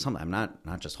something. I'm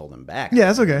not just holding back. Yeah,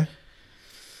 that's okay.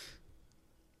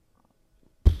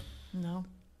 No.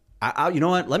 You know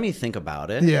what? Let me think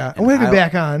about it. Yeah, and I'm gonna be I'll-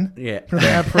 back on. Yeah. For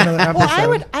another episode.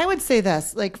 Well, I would say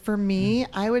this. Like, for me,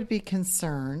 I would be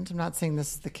concerned. I'm not saying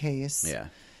this is the case. Yeah.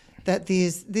 That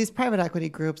these private equity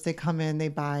groups, they come in, they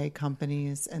buy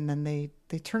companies, and then they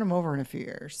turn them over in a few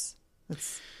years.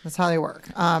 That's how they work.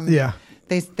 Yeah.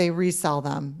 They resell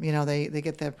them. They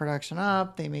get the production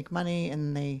up, they make money,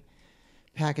 and they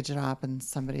package it up, and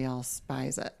somebody else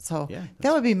buys it. So Yeah,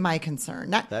 that would be my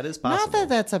concern. That is Not possible. that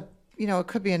that's it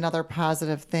could be another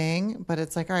positive thing, but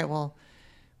it's like, all right, well,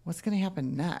 what's going to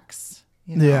happen next?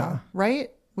 Yeah.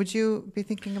 Right? Would you be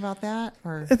thinking about that?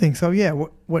 Or I think so. Yeah.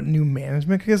 What new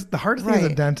management? Because the hardest thing as a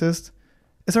Right. dentist,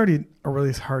 it's already a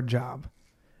really hard job.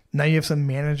 Now you have some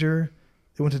manager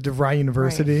that went to DeVry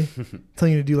University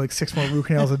telling you to do like 6 more root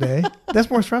canals a day.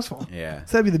 That's more stressful. Yeah.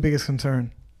 So that'd be the biggest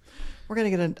concern. we're going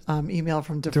to get an email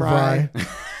from DeVry. DeVry.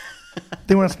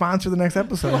 They want to sponsor the next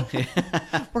episode.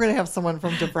 We're going to have someone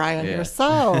from DeVry on Yeah. here.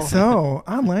 So,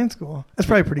 Online school. That's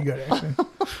probably pretty good, actually.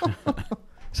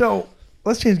 So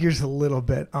let's change gears a little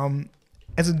bit.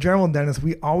 As a general dentist,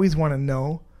 we always want to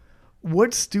know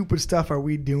what stupid stuff are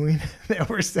we doing that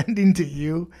we're sending to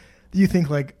you that you think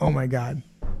like, oh my God,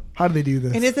 how do they do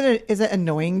this? and is it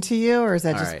annoying to you, or is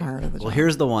that All just right. part of the Well, job?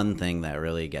 here's the one thing that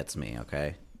really gets me,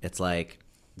 okay? It's like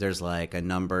there's like a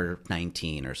number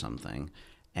 19 or something,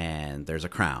 and there's a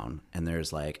crown, and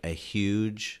there's like a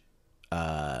huge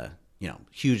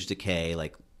decay,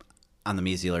 like on the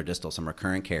mesial distal, some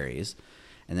recurrent caries,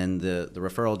 and then the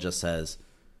referral just says,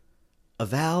 a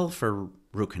valve for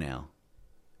root canal.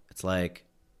 It's like,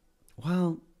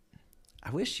 well,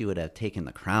 I wish you would have taken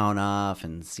the crown off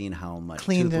and seen how much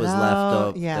Cleaned tooth it was left out,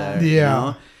 up yeah. there.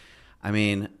 Yeah. I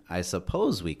mean, I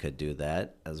suppose we could do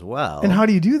that as well. And how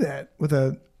do you do that with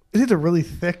a It is a really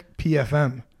thick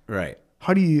PFM. Right.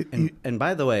 How do you... And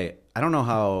by the way, I don't know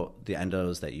how the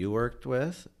endos that you worked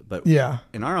with, but Yeah.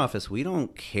 in our office, we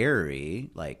don't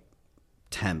carry like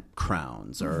temp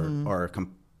crowns or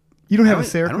You don't have a I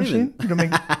CEREC don't even- machine? You don't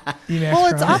make Emax Well,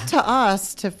 it's crowns? up to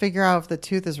us to figure out if the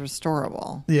tooth is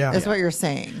restorable. Yeah. Is Yeah. what you're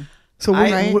saying. So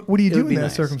Right? what do you It do would be in that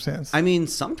nice. circumstance? I mean,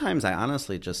 sometimes I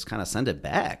honestly just kind of send it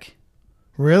back.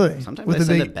 Really? Sometimes with I a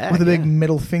send big, it back, with a big yeah.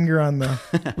 middle finger on the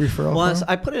referral Well, form?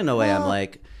 I put it in a way. I'm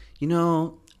like,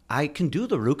 I can do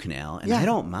the root canal, and Yeah. I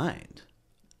don't mind.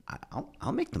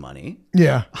 I'll make the money.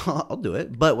 Yeah. I'll do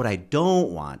it. But what I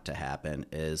don't want to happen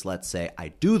is, let's say I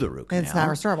do the root canal. It's not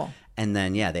restorable. And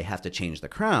then, they have to change the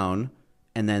crown.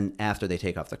 And then after they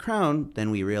take off the crown, then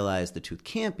we realize the tooth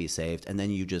can't be saved. And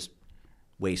then you just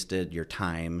wasted your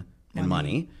time and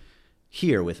money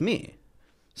here with me.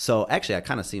 So actually, I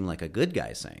kind of seem like a good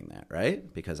guy saying that,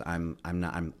 right? Because I'm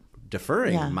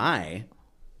deferring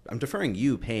I'm deferring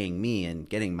you paying me and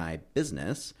getting my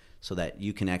business so that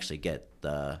you can actually get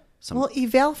some. Well,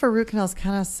 eval for root canal is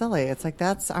kind of silly. It's like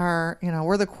that's our,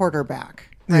 we're the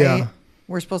quarterback, right? Yeah.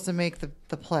 We're supposed to make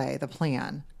the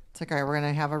plan. It's like, all right, we're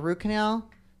going to have a root canal.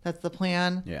 That's the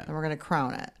plan. Yeah. And we're going to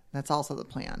crown it. That's also the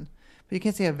plan. But you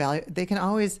can't see a value. You can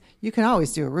always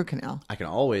do a root canal, I can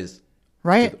always,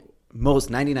 right? most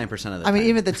 99% of the time. I mean,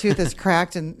 even if the tooth is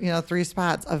cracked in 3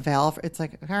 spots, a valve. It's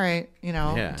like, all right,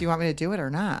 Yeah. do you want me to do it or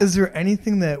not? Is there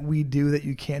anything that we do that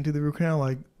you can't do the root canal?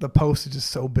 Like the post is just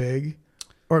so big?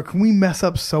 Or can we mess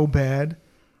up so bad?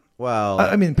 well,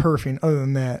 I mean, perfing, other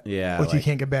than that. Yeah, Like you like-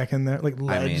 can't get back in there. Like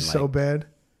ledge so like- bad.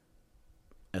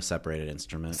 a separated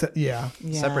instrument. Yeah.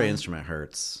 Yeah. Separated instrument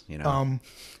hurts,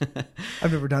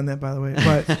 I've never done that, by the way.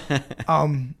 But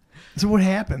so what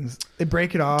happens? They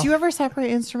break it off. Do you ever separate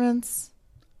instruments?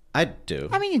 I do.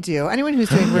 I mean, you do. Anyone who's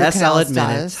doing root Yes, I'll canals admit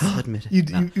does. it. I'll admit it.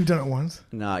 You've done it once.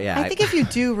 No, yeah. I think if you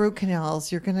do root canals,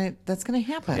 that's gonna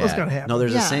happen. It's gotta happen. No,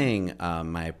 there's Yeah. a saying.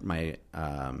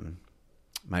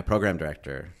 My program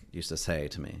director used to say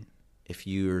to me, "If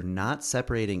you're not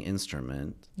separating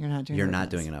instrument, You're not doing you're root not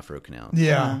canals. doing enough root canals."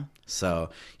 Yeah. So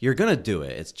you're gonna do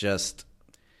it. It's just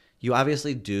you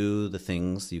obviously do the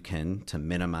things you can to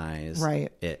minimize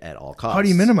Right. it at all costs. How do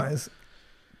you minimize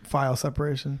file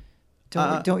separation?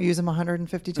 Don't use them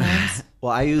 150 times.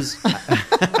 Well, I use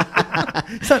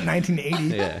It's not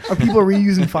 1980. Yeah. Are people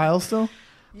reusing files still?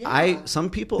 some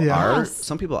people Yeah. are. Yes.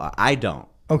 Some people are. I don't.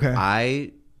 Okay.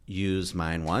 I use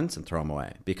mine once and throw them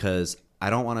away because I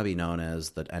don't want to be known as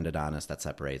the endodontist that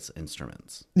separates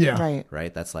instruments. Yeah. Right.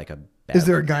 Right? That's like a bad Is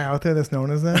there a guy out there that's known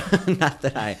as that? not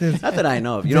that I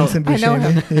know of. You know, Vincent I know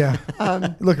him. Buscemi?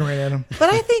 Yeah. Looking right at him. But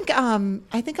I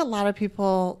think a lot of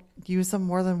people use them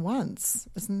more than once.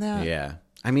 Isn't that? yeah.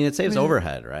 I mean, it saves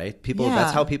overhead, right? People. Yeah.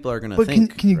 That's how people are going to But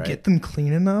think. can you right? get them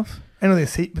clean enough? I know they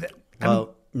say, but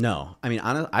Well, no. I mean,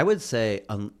 I would say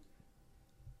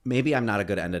maybe I'm not a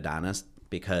good endodontist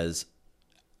because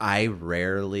I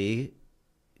rarely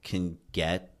can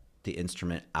get the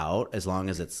instrument out as long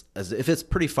as if it's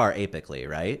pretty far apically,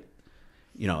 right?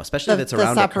 Especially if it's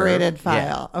around the a curve. separated Yeah.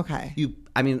 file. Okay.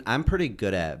 I mean, I'm pretty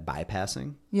good at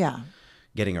bypassing, Yeah.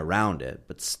 getting around it,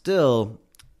 but still,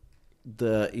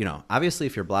 obviously,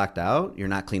 if you're blocked out, you're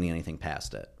not cleaning anything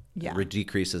past it. Yeah. It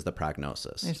decreases the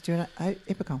prognosis. Just doing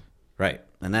apical. Right.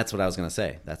 And that's what I was going to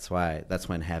say. That's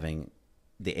when having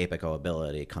the apical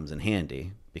ability comes in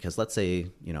handy because let's say,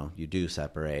 you do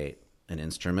separate an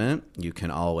instrument, you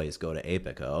can always go to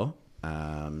apical.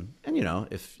 And,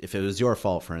 if it was your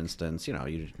fault, for instance,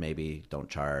 you maybe don't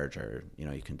charge or,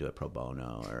 you can do it pro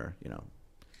bono or,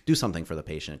 do something for the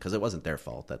patient because it wasn't their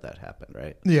fault that happened.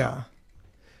 Right. yeah.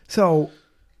 So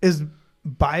is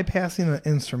bypassing an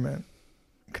instrument,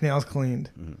 canals cleaned,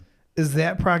 is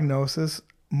that prognosis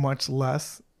much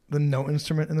less than no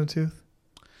instrument in the tooth?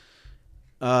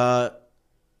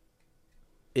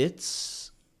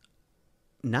 It's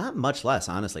not much less,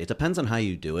 honestly. It depends on how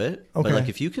you do it. Okay. But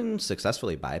if you can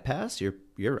successfully bypass,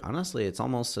 you're honestly, it's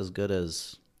almost as good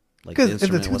as the Because if the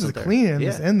instrument tooth is wasn't there. clean and yeah.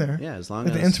 it's in there, Yeah, as long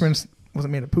if as the instrument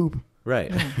wasn't made of poop.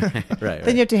 right, right.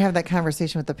 Then you have to have that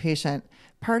conversation with the patient.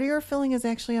 Part of your filling is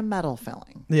actually a metal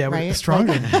filling. Yeah, but right? it's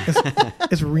stronger.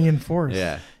 It's reinforced.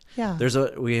 Yeah. Yeah. There's I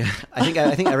think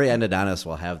every endodontist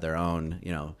will have their own,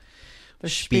 The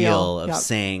spiel of Yep.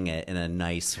 saying it in a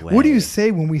nice way. What do you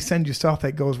say when we send you stuff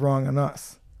that goes wrong on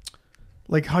us?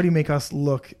 Like, how do you make us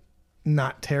look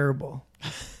not terrible?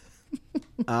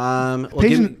 Well,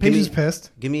 Patient's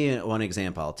pissed. Give me one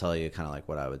example. I'll tell you kind of like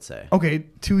what I would say. Okay,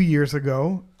 2 years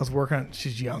ago, I was working on,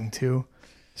 she's young too.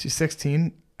 She's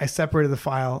 16. I separated the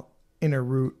file in her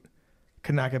root,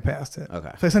 could not get past it.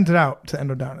 Okay. So I sent it out to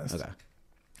endodontist. Okay.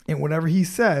 And whatever he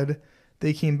said,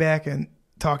 they came back and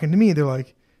talking to me, they're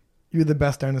like, "You're the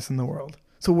best dentist in the world."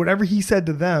 So whatever he said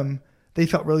to them, they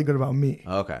felt really good about me.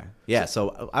 Okay. Yeah.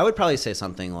 So I would probably say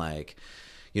something like,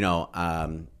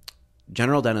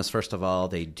 general dentists, first of all,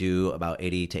 they do about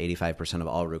 80 to 85% of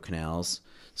all root canals.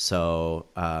 So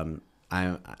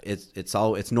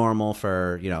it's normal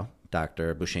for,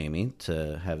 Dr. Buscemi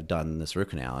to have done this root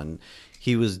canal. And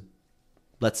he was,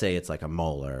 let's say it's like a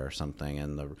molar or something.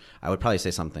 And I would probably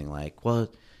say something like, well,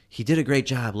 he did a great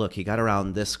job. Look, he got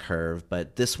around this curve,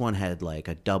 but this one had like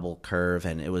a double curve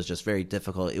and it was just very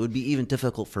difficult. It would be even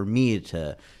difficult for me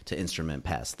to instrument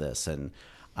past this. And,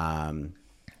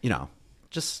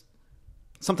 just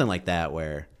something like that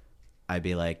where I'd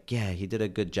be like, yeah, he did a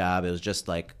good job. It was just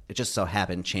like, it just so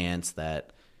happened chance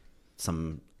that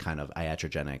some kind of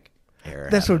iatrogenic error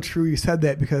That's happened. so true. You said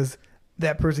that because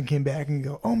that person came back and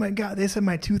go, "Oh my God, they said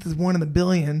my tooth is 1 in a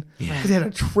billion because they had a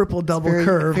triple double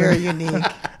curve." Very unique.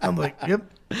 I'm like, "Yep,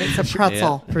 It's a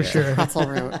pretzel. for sure." Pretzel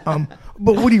root. But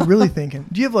what are you really thinking?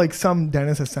 Do you have like some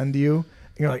dentists that send to you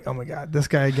and you're like, "Oh my God, this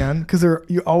guy again"? Because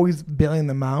you're always bailing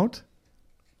them out.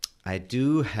 I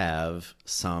do have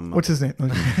some. What's his name?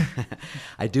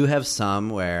 I do have some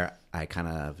where I kind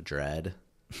of dread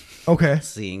Okay.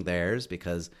 seeing theirs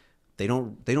because they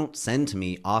don't send to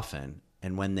me often,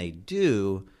 and when they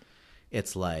do,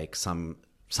 it's like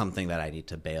something that I need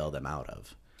to bail them out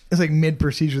of. It's like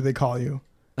mid-procedure they call you.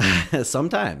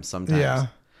 Sometimes. Yeah.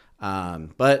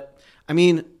 But I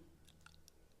mean,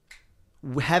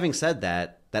 having said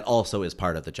that, that also is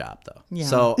part of the job, though. Yeah.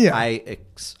 So Yeah.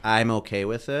 I'm okay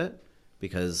with it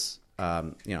because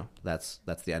that's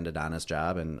the endodontist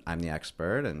job, and I'm the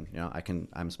expert, and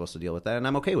I'm supposed to deal with that, and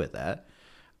I'm okay with that.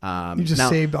 You just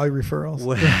saved all your referrals.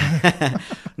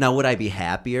 Now, would I be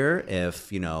happier if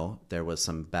there was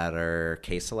some better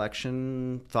case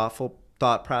selection,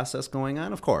 thought process going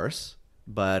on? Of course,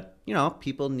 but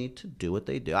people need to do what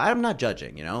they do. I'm not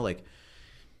judging. Like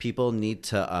people need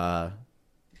to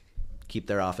keep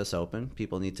their office open.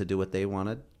 People need to do what they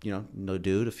want to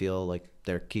do to feel like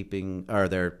they're taking care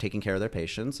of their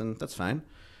patients, and that's fine.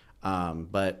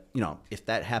 But if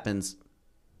that happens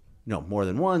more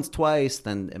than once, twice,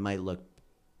 then it might look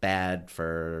bad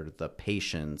for the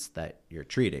patients that you're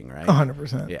treating, right?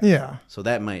 100%. Yeah. So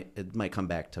it might come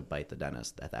back to bite the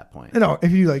dentist at that point.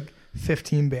 If you like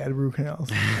 15 bad root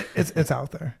canals, it's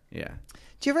out there. Yeah.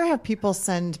 Do you ever have people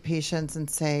send patients and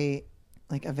say,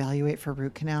 like, evaluate for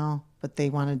root canal, but they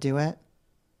want to do it?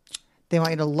 They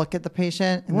want you to look at the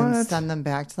patient and then send them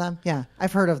back to them? Yeah,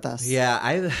 I've heard of this.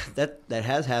 Yeah, that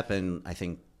has happened, I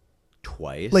think,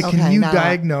 twice. Like, Okay, can you now-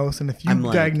 diagnose? And if you I'm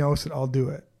like- diagnose it, I'll do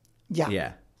it. Yeah.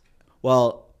 Yeah.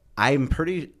 Well,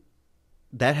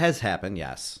 that has happened,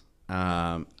 yes.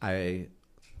 I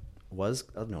was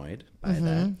annoyed by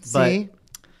that. See?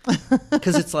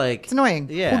 Because it's like... It's annoying.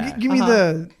 Yeah. Well, give me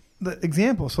the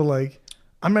example. So, like,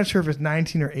 I'm not sure if it's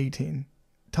 19 or 18.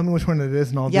 Tell me which one it is,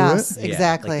 and I'll Yes, do it. Yeah,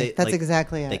 exactly. That's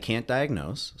exactly it. They can't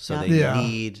diagnose, so Yeah. they Yeah.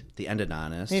 need the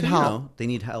endodontist. Need to, help. They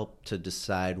need help to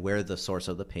decide where the source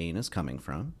of the pain is coming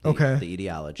from. Okay. The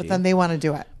etiology. But then they want to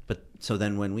do it. But so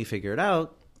then when we figure it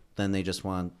out, then they just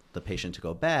want the patient to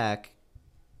go back.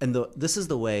 And this is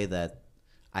the way that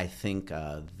I think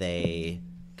they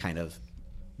kind of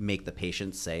make the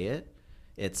patient say it.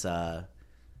 It's the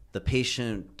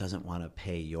patient doesn't want to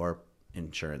pay your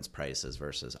insurance prices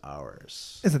versus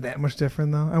ours. Is it that much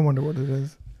different, though? I wonder what it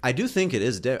is. I do think it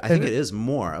is different. I think it is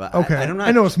more. Okay. I don't know.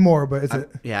 I know it's more, but is it?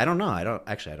 Yeah, I don't know. I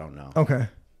don't know. Okay.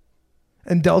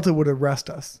 And Delta would arrest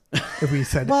us if we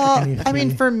said Well, any I mean,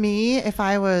 three. for me, if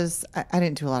I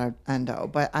didn't do a lot of endo,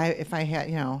 but if I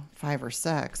had, 5 or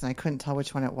 6 and I couldn't tell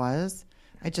which one it was,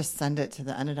 I just send it to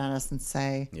the endodontist and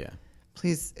say, Yeah.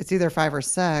 please, it's either 5 or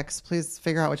 6. Please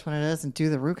figure out which one it is and do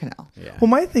the root canal. Yeah. Well,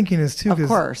 my thinking is, too, Of 'cause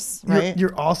course, right?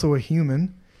 You're also a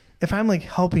human. If I'm, like,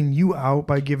 helping you out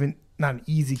by giving, not an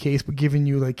easy case, but giving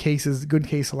you, like, good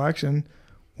case selection,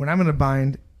 when I'm in a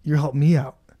bind, you're helping me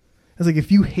out. It's like,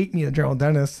 if you hate me as a general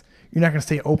dentist, you're not going to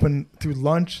stay open through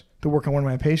lunch to work on one of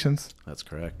my patients. That's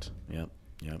correct. Yep.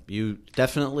 You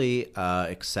definitely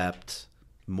accept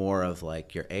more of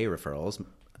like your A referrals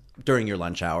during your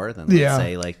lunch hour than let's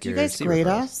say like Do you your guys C grade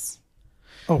referrals. us?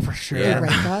 Oh, for sure. Yeah.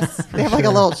 Rank us? They have like a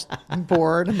little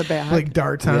board in the back. Like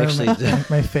darts We on actually do.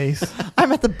 my face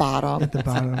I'm at the bottom. at the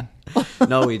bottom.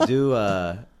 No, we do.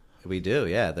 We do.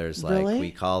 Yeah. There's like Really?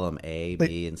 we call them A,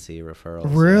 B, and C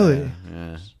referrals. Really?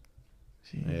 Yeah.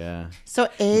 Yeah. So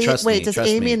Trust me, does trust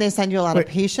A me. mean they send you a lot of Wait.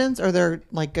 patients, or they're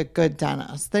like a good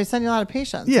dentist? They send you a lot of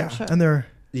patients. Yeah, I'm sure. and they're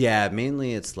Yeah.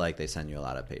 Mainly, it's like they send you a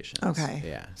lot of patients. Okay.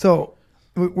 Yeah. so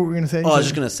What were we going to say? Oh, I was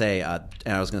just going to say, and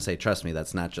I was going to say, trust me,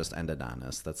 that's not just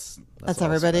endodontist. That's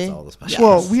everybody? That's all the specialists.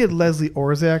 Well, we had Leslie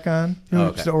Orzak on.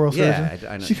 She's an oral surgeon.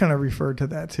 I know. She kind of referred to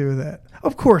that too. That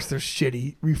of course there's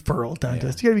shitty referral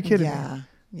dentists. You got to be kidding me.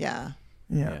 Yeah.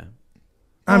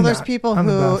 I'm there's not. people I'm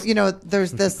the who, best.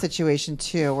 there's this situation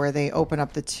too where they open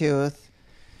up the tooth,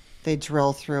 they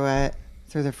drill through it,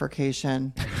 through the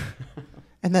furcation,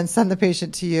 and then send the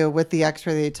patient to you with the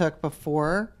x-ray they took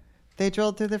before they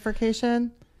drilled through the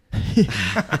furcation.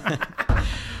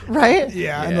 Right?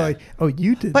 Yeah, I'm like, oh,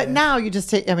 you did But that. now you just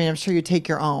take, I'm sure you take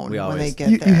your own when they get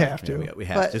you there. have to. We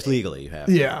have But- to. Just legally, you have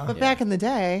to. Yeah. But back in the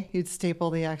day, you'd staple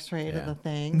the x-ray to the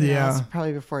thing. Yeah. It's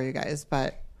probably before you guys,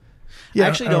 but... Yeah, I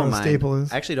actually I know don't what a mind. staple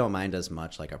is. I actually don't mind as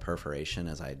much like a perforation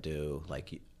as I do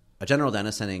like a general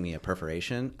dentist sending me a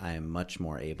perforation. I am much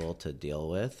more able to deal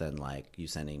with than like you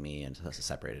sending me into a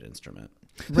separated instrument.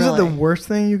 Is that the worst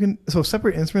thing you can? So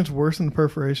separate instruments worse than the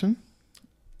perforation?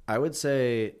 I would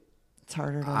say It's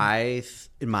harder to...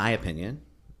 in my opinion,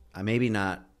 maybe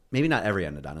not every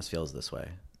endodontist feels this way,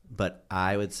 but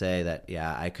I would say that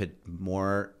I could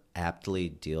more aptly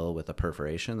deal with a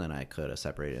perforation than I could a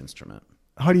separated instrument.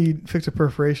 How do you fix a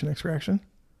perforation extraction?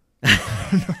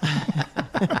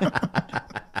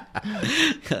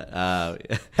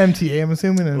 MTA, I'm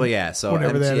assuming. And Well, yeah. So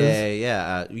whatever MTA,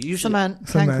 that is. usually Cement,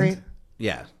 Cement. concrete.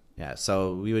 Yeah.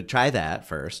 So we would try that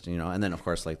first, and then of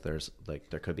course, there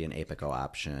could be an apical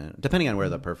option depending on where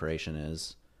the perforation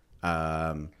is.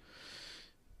 MTA,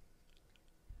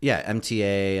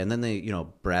 and then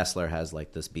Brasseler has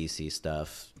like this BC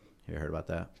stuff. Have you heard about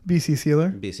that? BC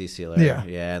sealer? BC sealer.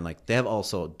 Yeah, and like they have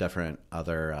also different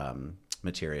other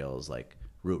materials like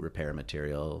root repair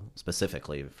material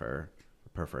specifically for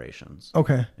perforations.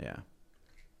 Okay. Yeah.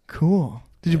 Cool.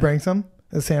 Did you bring some?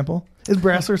 A sample? Is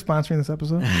Brasseler sponsoring this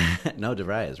episode? No,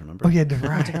 DeVry is, remember? Oh, yeah,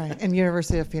 DeVry. Right. And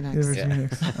University of Phoenix. University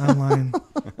of Phoenix, online.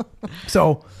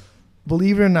 So,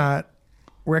 believe it or not,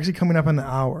 we're actually coming up on the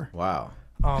hour. Wow.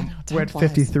 time We're at flies.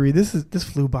 53. This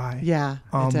flew by. Yeah,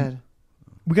 it did.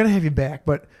 We got to have you back,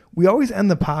 but we always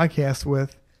end the podcast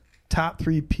with top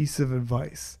 3 pieces of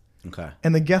advice. Okay.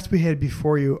 And the guest we had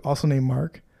before you, also named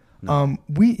Mark, not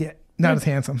as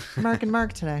handsome. Mark and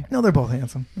Mark today. No, they're both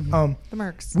handsome. The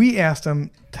Marks. We asked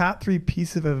him top 3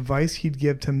 pieces of advice he'd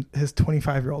give to his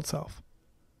 25-year-old self.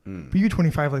 But you were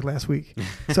 25 like last week.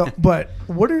 So, but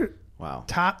what are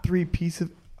top 3 pieces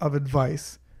of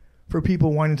advice for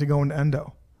people wanting to go into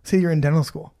endo? Say you're in dental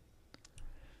school.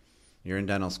 You're in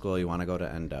dental school. You want to go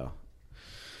to endo.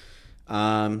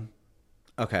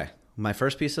 Okay. My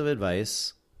first piece of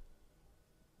advice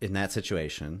in that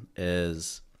situation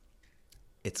is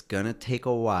it's going to take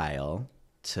a while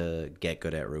to get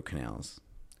good at root canals.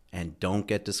 And don't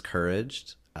get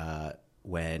discouraged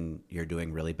when you're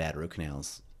doing really bad root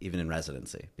canals, even in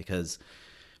residency. Because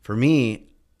for me,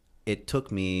 it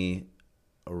took me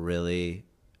a really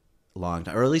long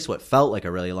time, or at least what felt like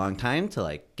a really long time to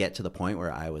like get to the point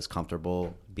where I was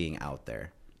comfortable being out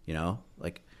there,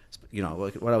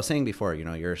 what I was saying before,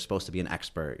 you're supposed to be an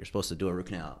expert. You're supposed to do a root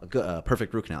canal, a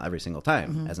perfect root canal every single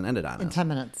time as an endodontist. In 10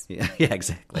 minutes. Yeah,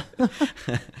 exactly.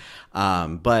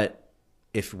 But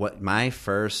I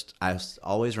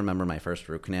always remember my first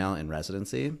root canal in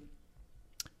residency.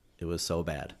 It was so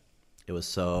bad. It was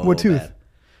so What tooth? bad.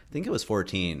 I think it was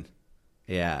 14.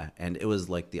 Yeah, and it was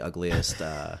like the ugliest.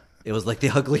 It was like the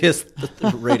ugliest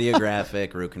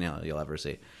radiographic root canal you'll ever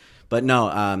see. But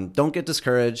no, don't get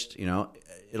discouraged.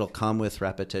 It'll come with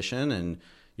repetition, and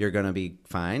you're gonna be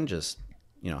fine. Just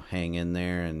hang in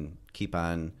there and keep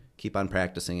on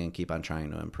practicing and keep on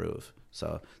trying to improve.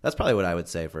 So that's probably what I would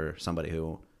say for somebody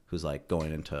who's like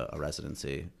going into a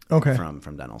residency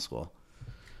from dental school.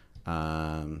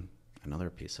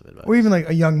 Another piece of advice, Or even like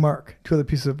a young Mark, 2 other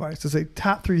pieces of advice to say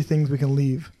top 3 things we can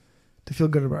leave to feel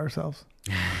good about ourselves.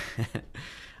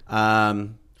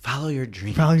 Follow your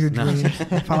dreams. Follow your dreams.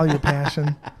 Follow your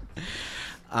passion.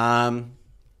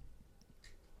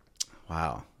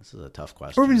 Wow, this is a tough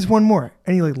question. Or even just one more.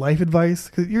 Any like life advice?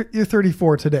 Because you're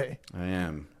 34 today. I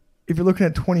am. If you're looking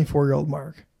at 24-year-old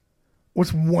Mark,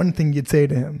 what's one thing you'd say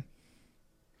to him?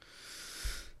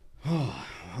 Oh,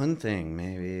 one thing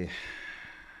maybe.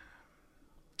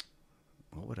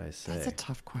 What would I say? That's a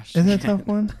tough question. Isn't that a tough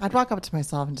one? I'd walk up to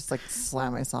myself and just like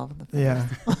slam myself in the face. Yeah.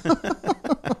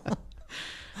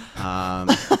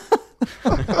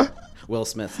 Will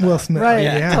Smith. Will Smith. Right.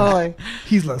 Yeah. Totally.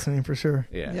 He's listening for sure.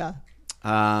 Yeah. Yeah.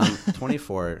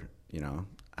 24,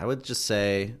 I would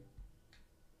say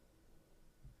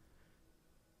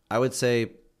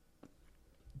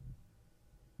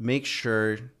make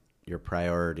sure your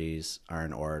priorities are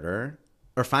in order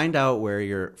or find out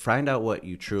what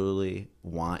you truly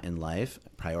want in life,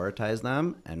 prioritize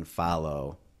them, and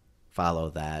follow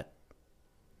that.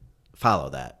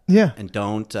 Yeah. And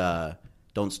don't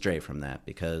stray from that,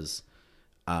 because,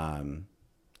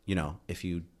 if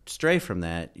you stray from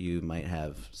that, you might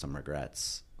have some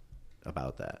regrets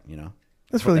about that,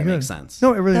 That's really that good. makes sense.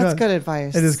 No, it really That's does. good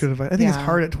advice. It is good advice. I think it's Yeah.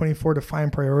 hard at 24 to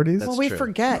find priorities. That's Well, we true.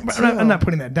 forget. But Too. I'm not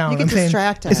putting that down. You get I'm saying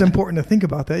distracted. it's important to think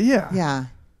about that. Yeah. Yeah.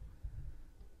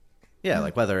 Yeah,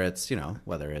 like whether it's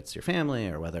your family,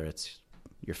 or whether it's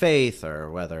your faith,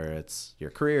 or whether it's your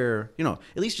career, at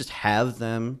least just have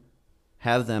them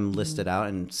listed out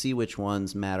and see which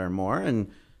ones matter more and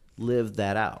live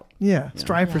that out. Yeah.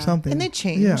 Strive for Yeah. something. And they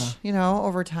change, Yeah.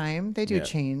 over time. They do Yeah,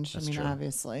 change. that's I mean, true.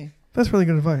 obviously. That's really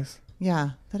good advice.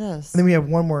 Yeah, that is. And then we have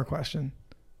one more question.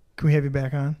 Can we have you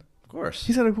back on? Of course.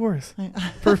 He said, of course. course.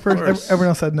 First person, everyone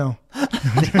else said no.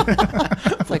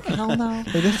 It's like, hell no.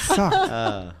 Like, this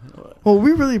sucked. Well,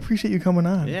 we really appreciate you coming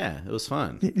on. Yeah, it was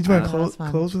fun. Did you want to that was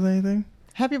fun. close with anything?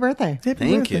 Happy birthday. Happy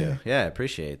Thank birthday. you. Yeah, I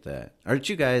appreciate that.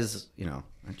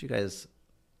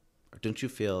 Don't you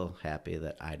feel happy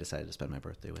that I decided to spend my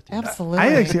birthday with you? Absolutely.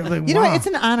 I actually like, you know wow. what? It's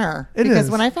an honor. It because is.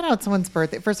 when I find out someone's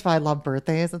birthday, first of all, I love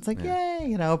birthdays. It's like,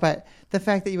 yay, but the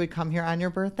fact that you would come here on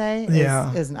your birthday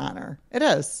is an honor. It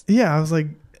is. Yeah, I was like,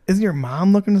 isn't your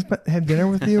mom looking to have dinner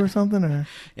with you or something? Or?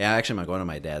 Yeah, actually, I'm going to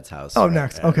my dad's house.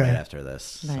 Next. Okay. Right after this.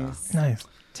 So. Nice. Nice.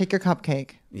 Take your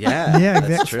cupcake. Yeah, Yeah,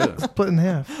 that's exactly. true. Split in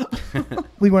half.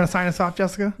 We want to sign us off,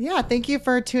 Jessica? Yeah. Thank you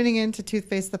for tuning in to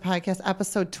Toothpaste the Podcast,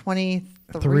 episode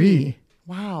 23. 3.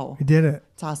 Wow. We did it.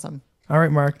 It's awesome. All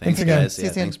right, Mark. Thanks, again. guys. See you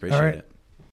Yeah, soon. thanks. Appreciate All right. it.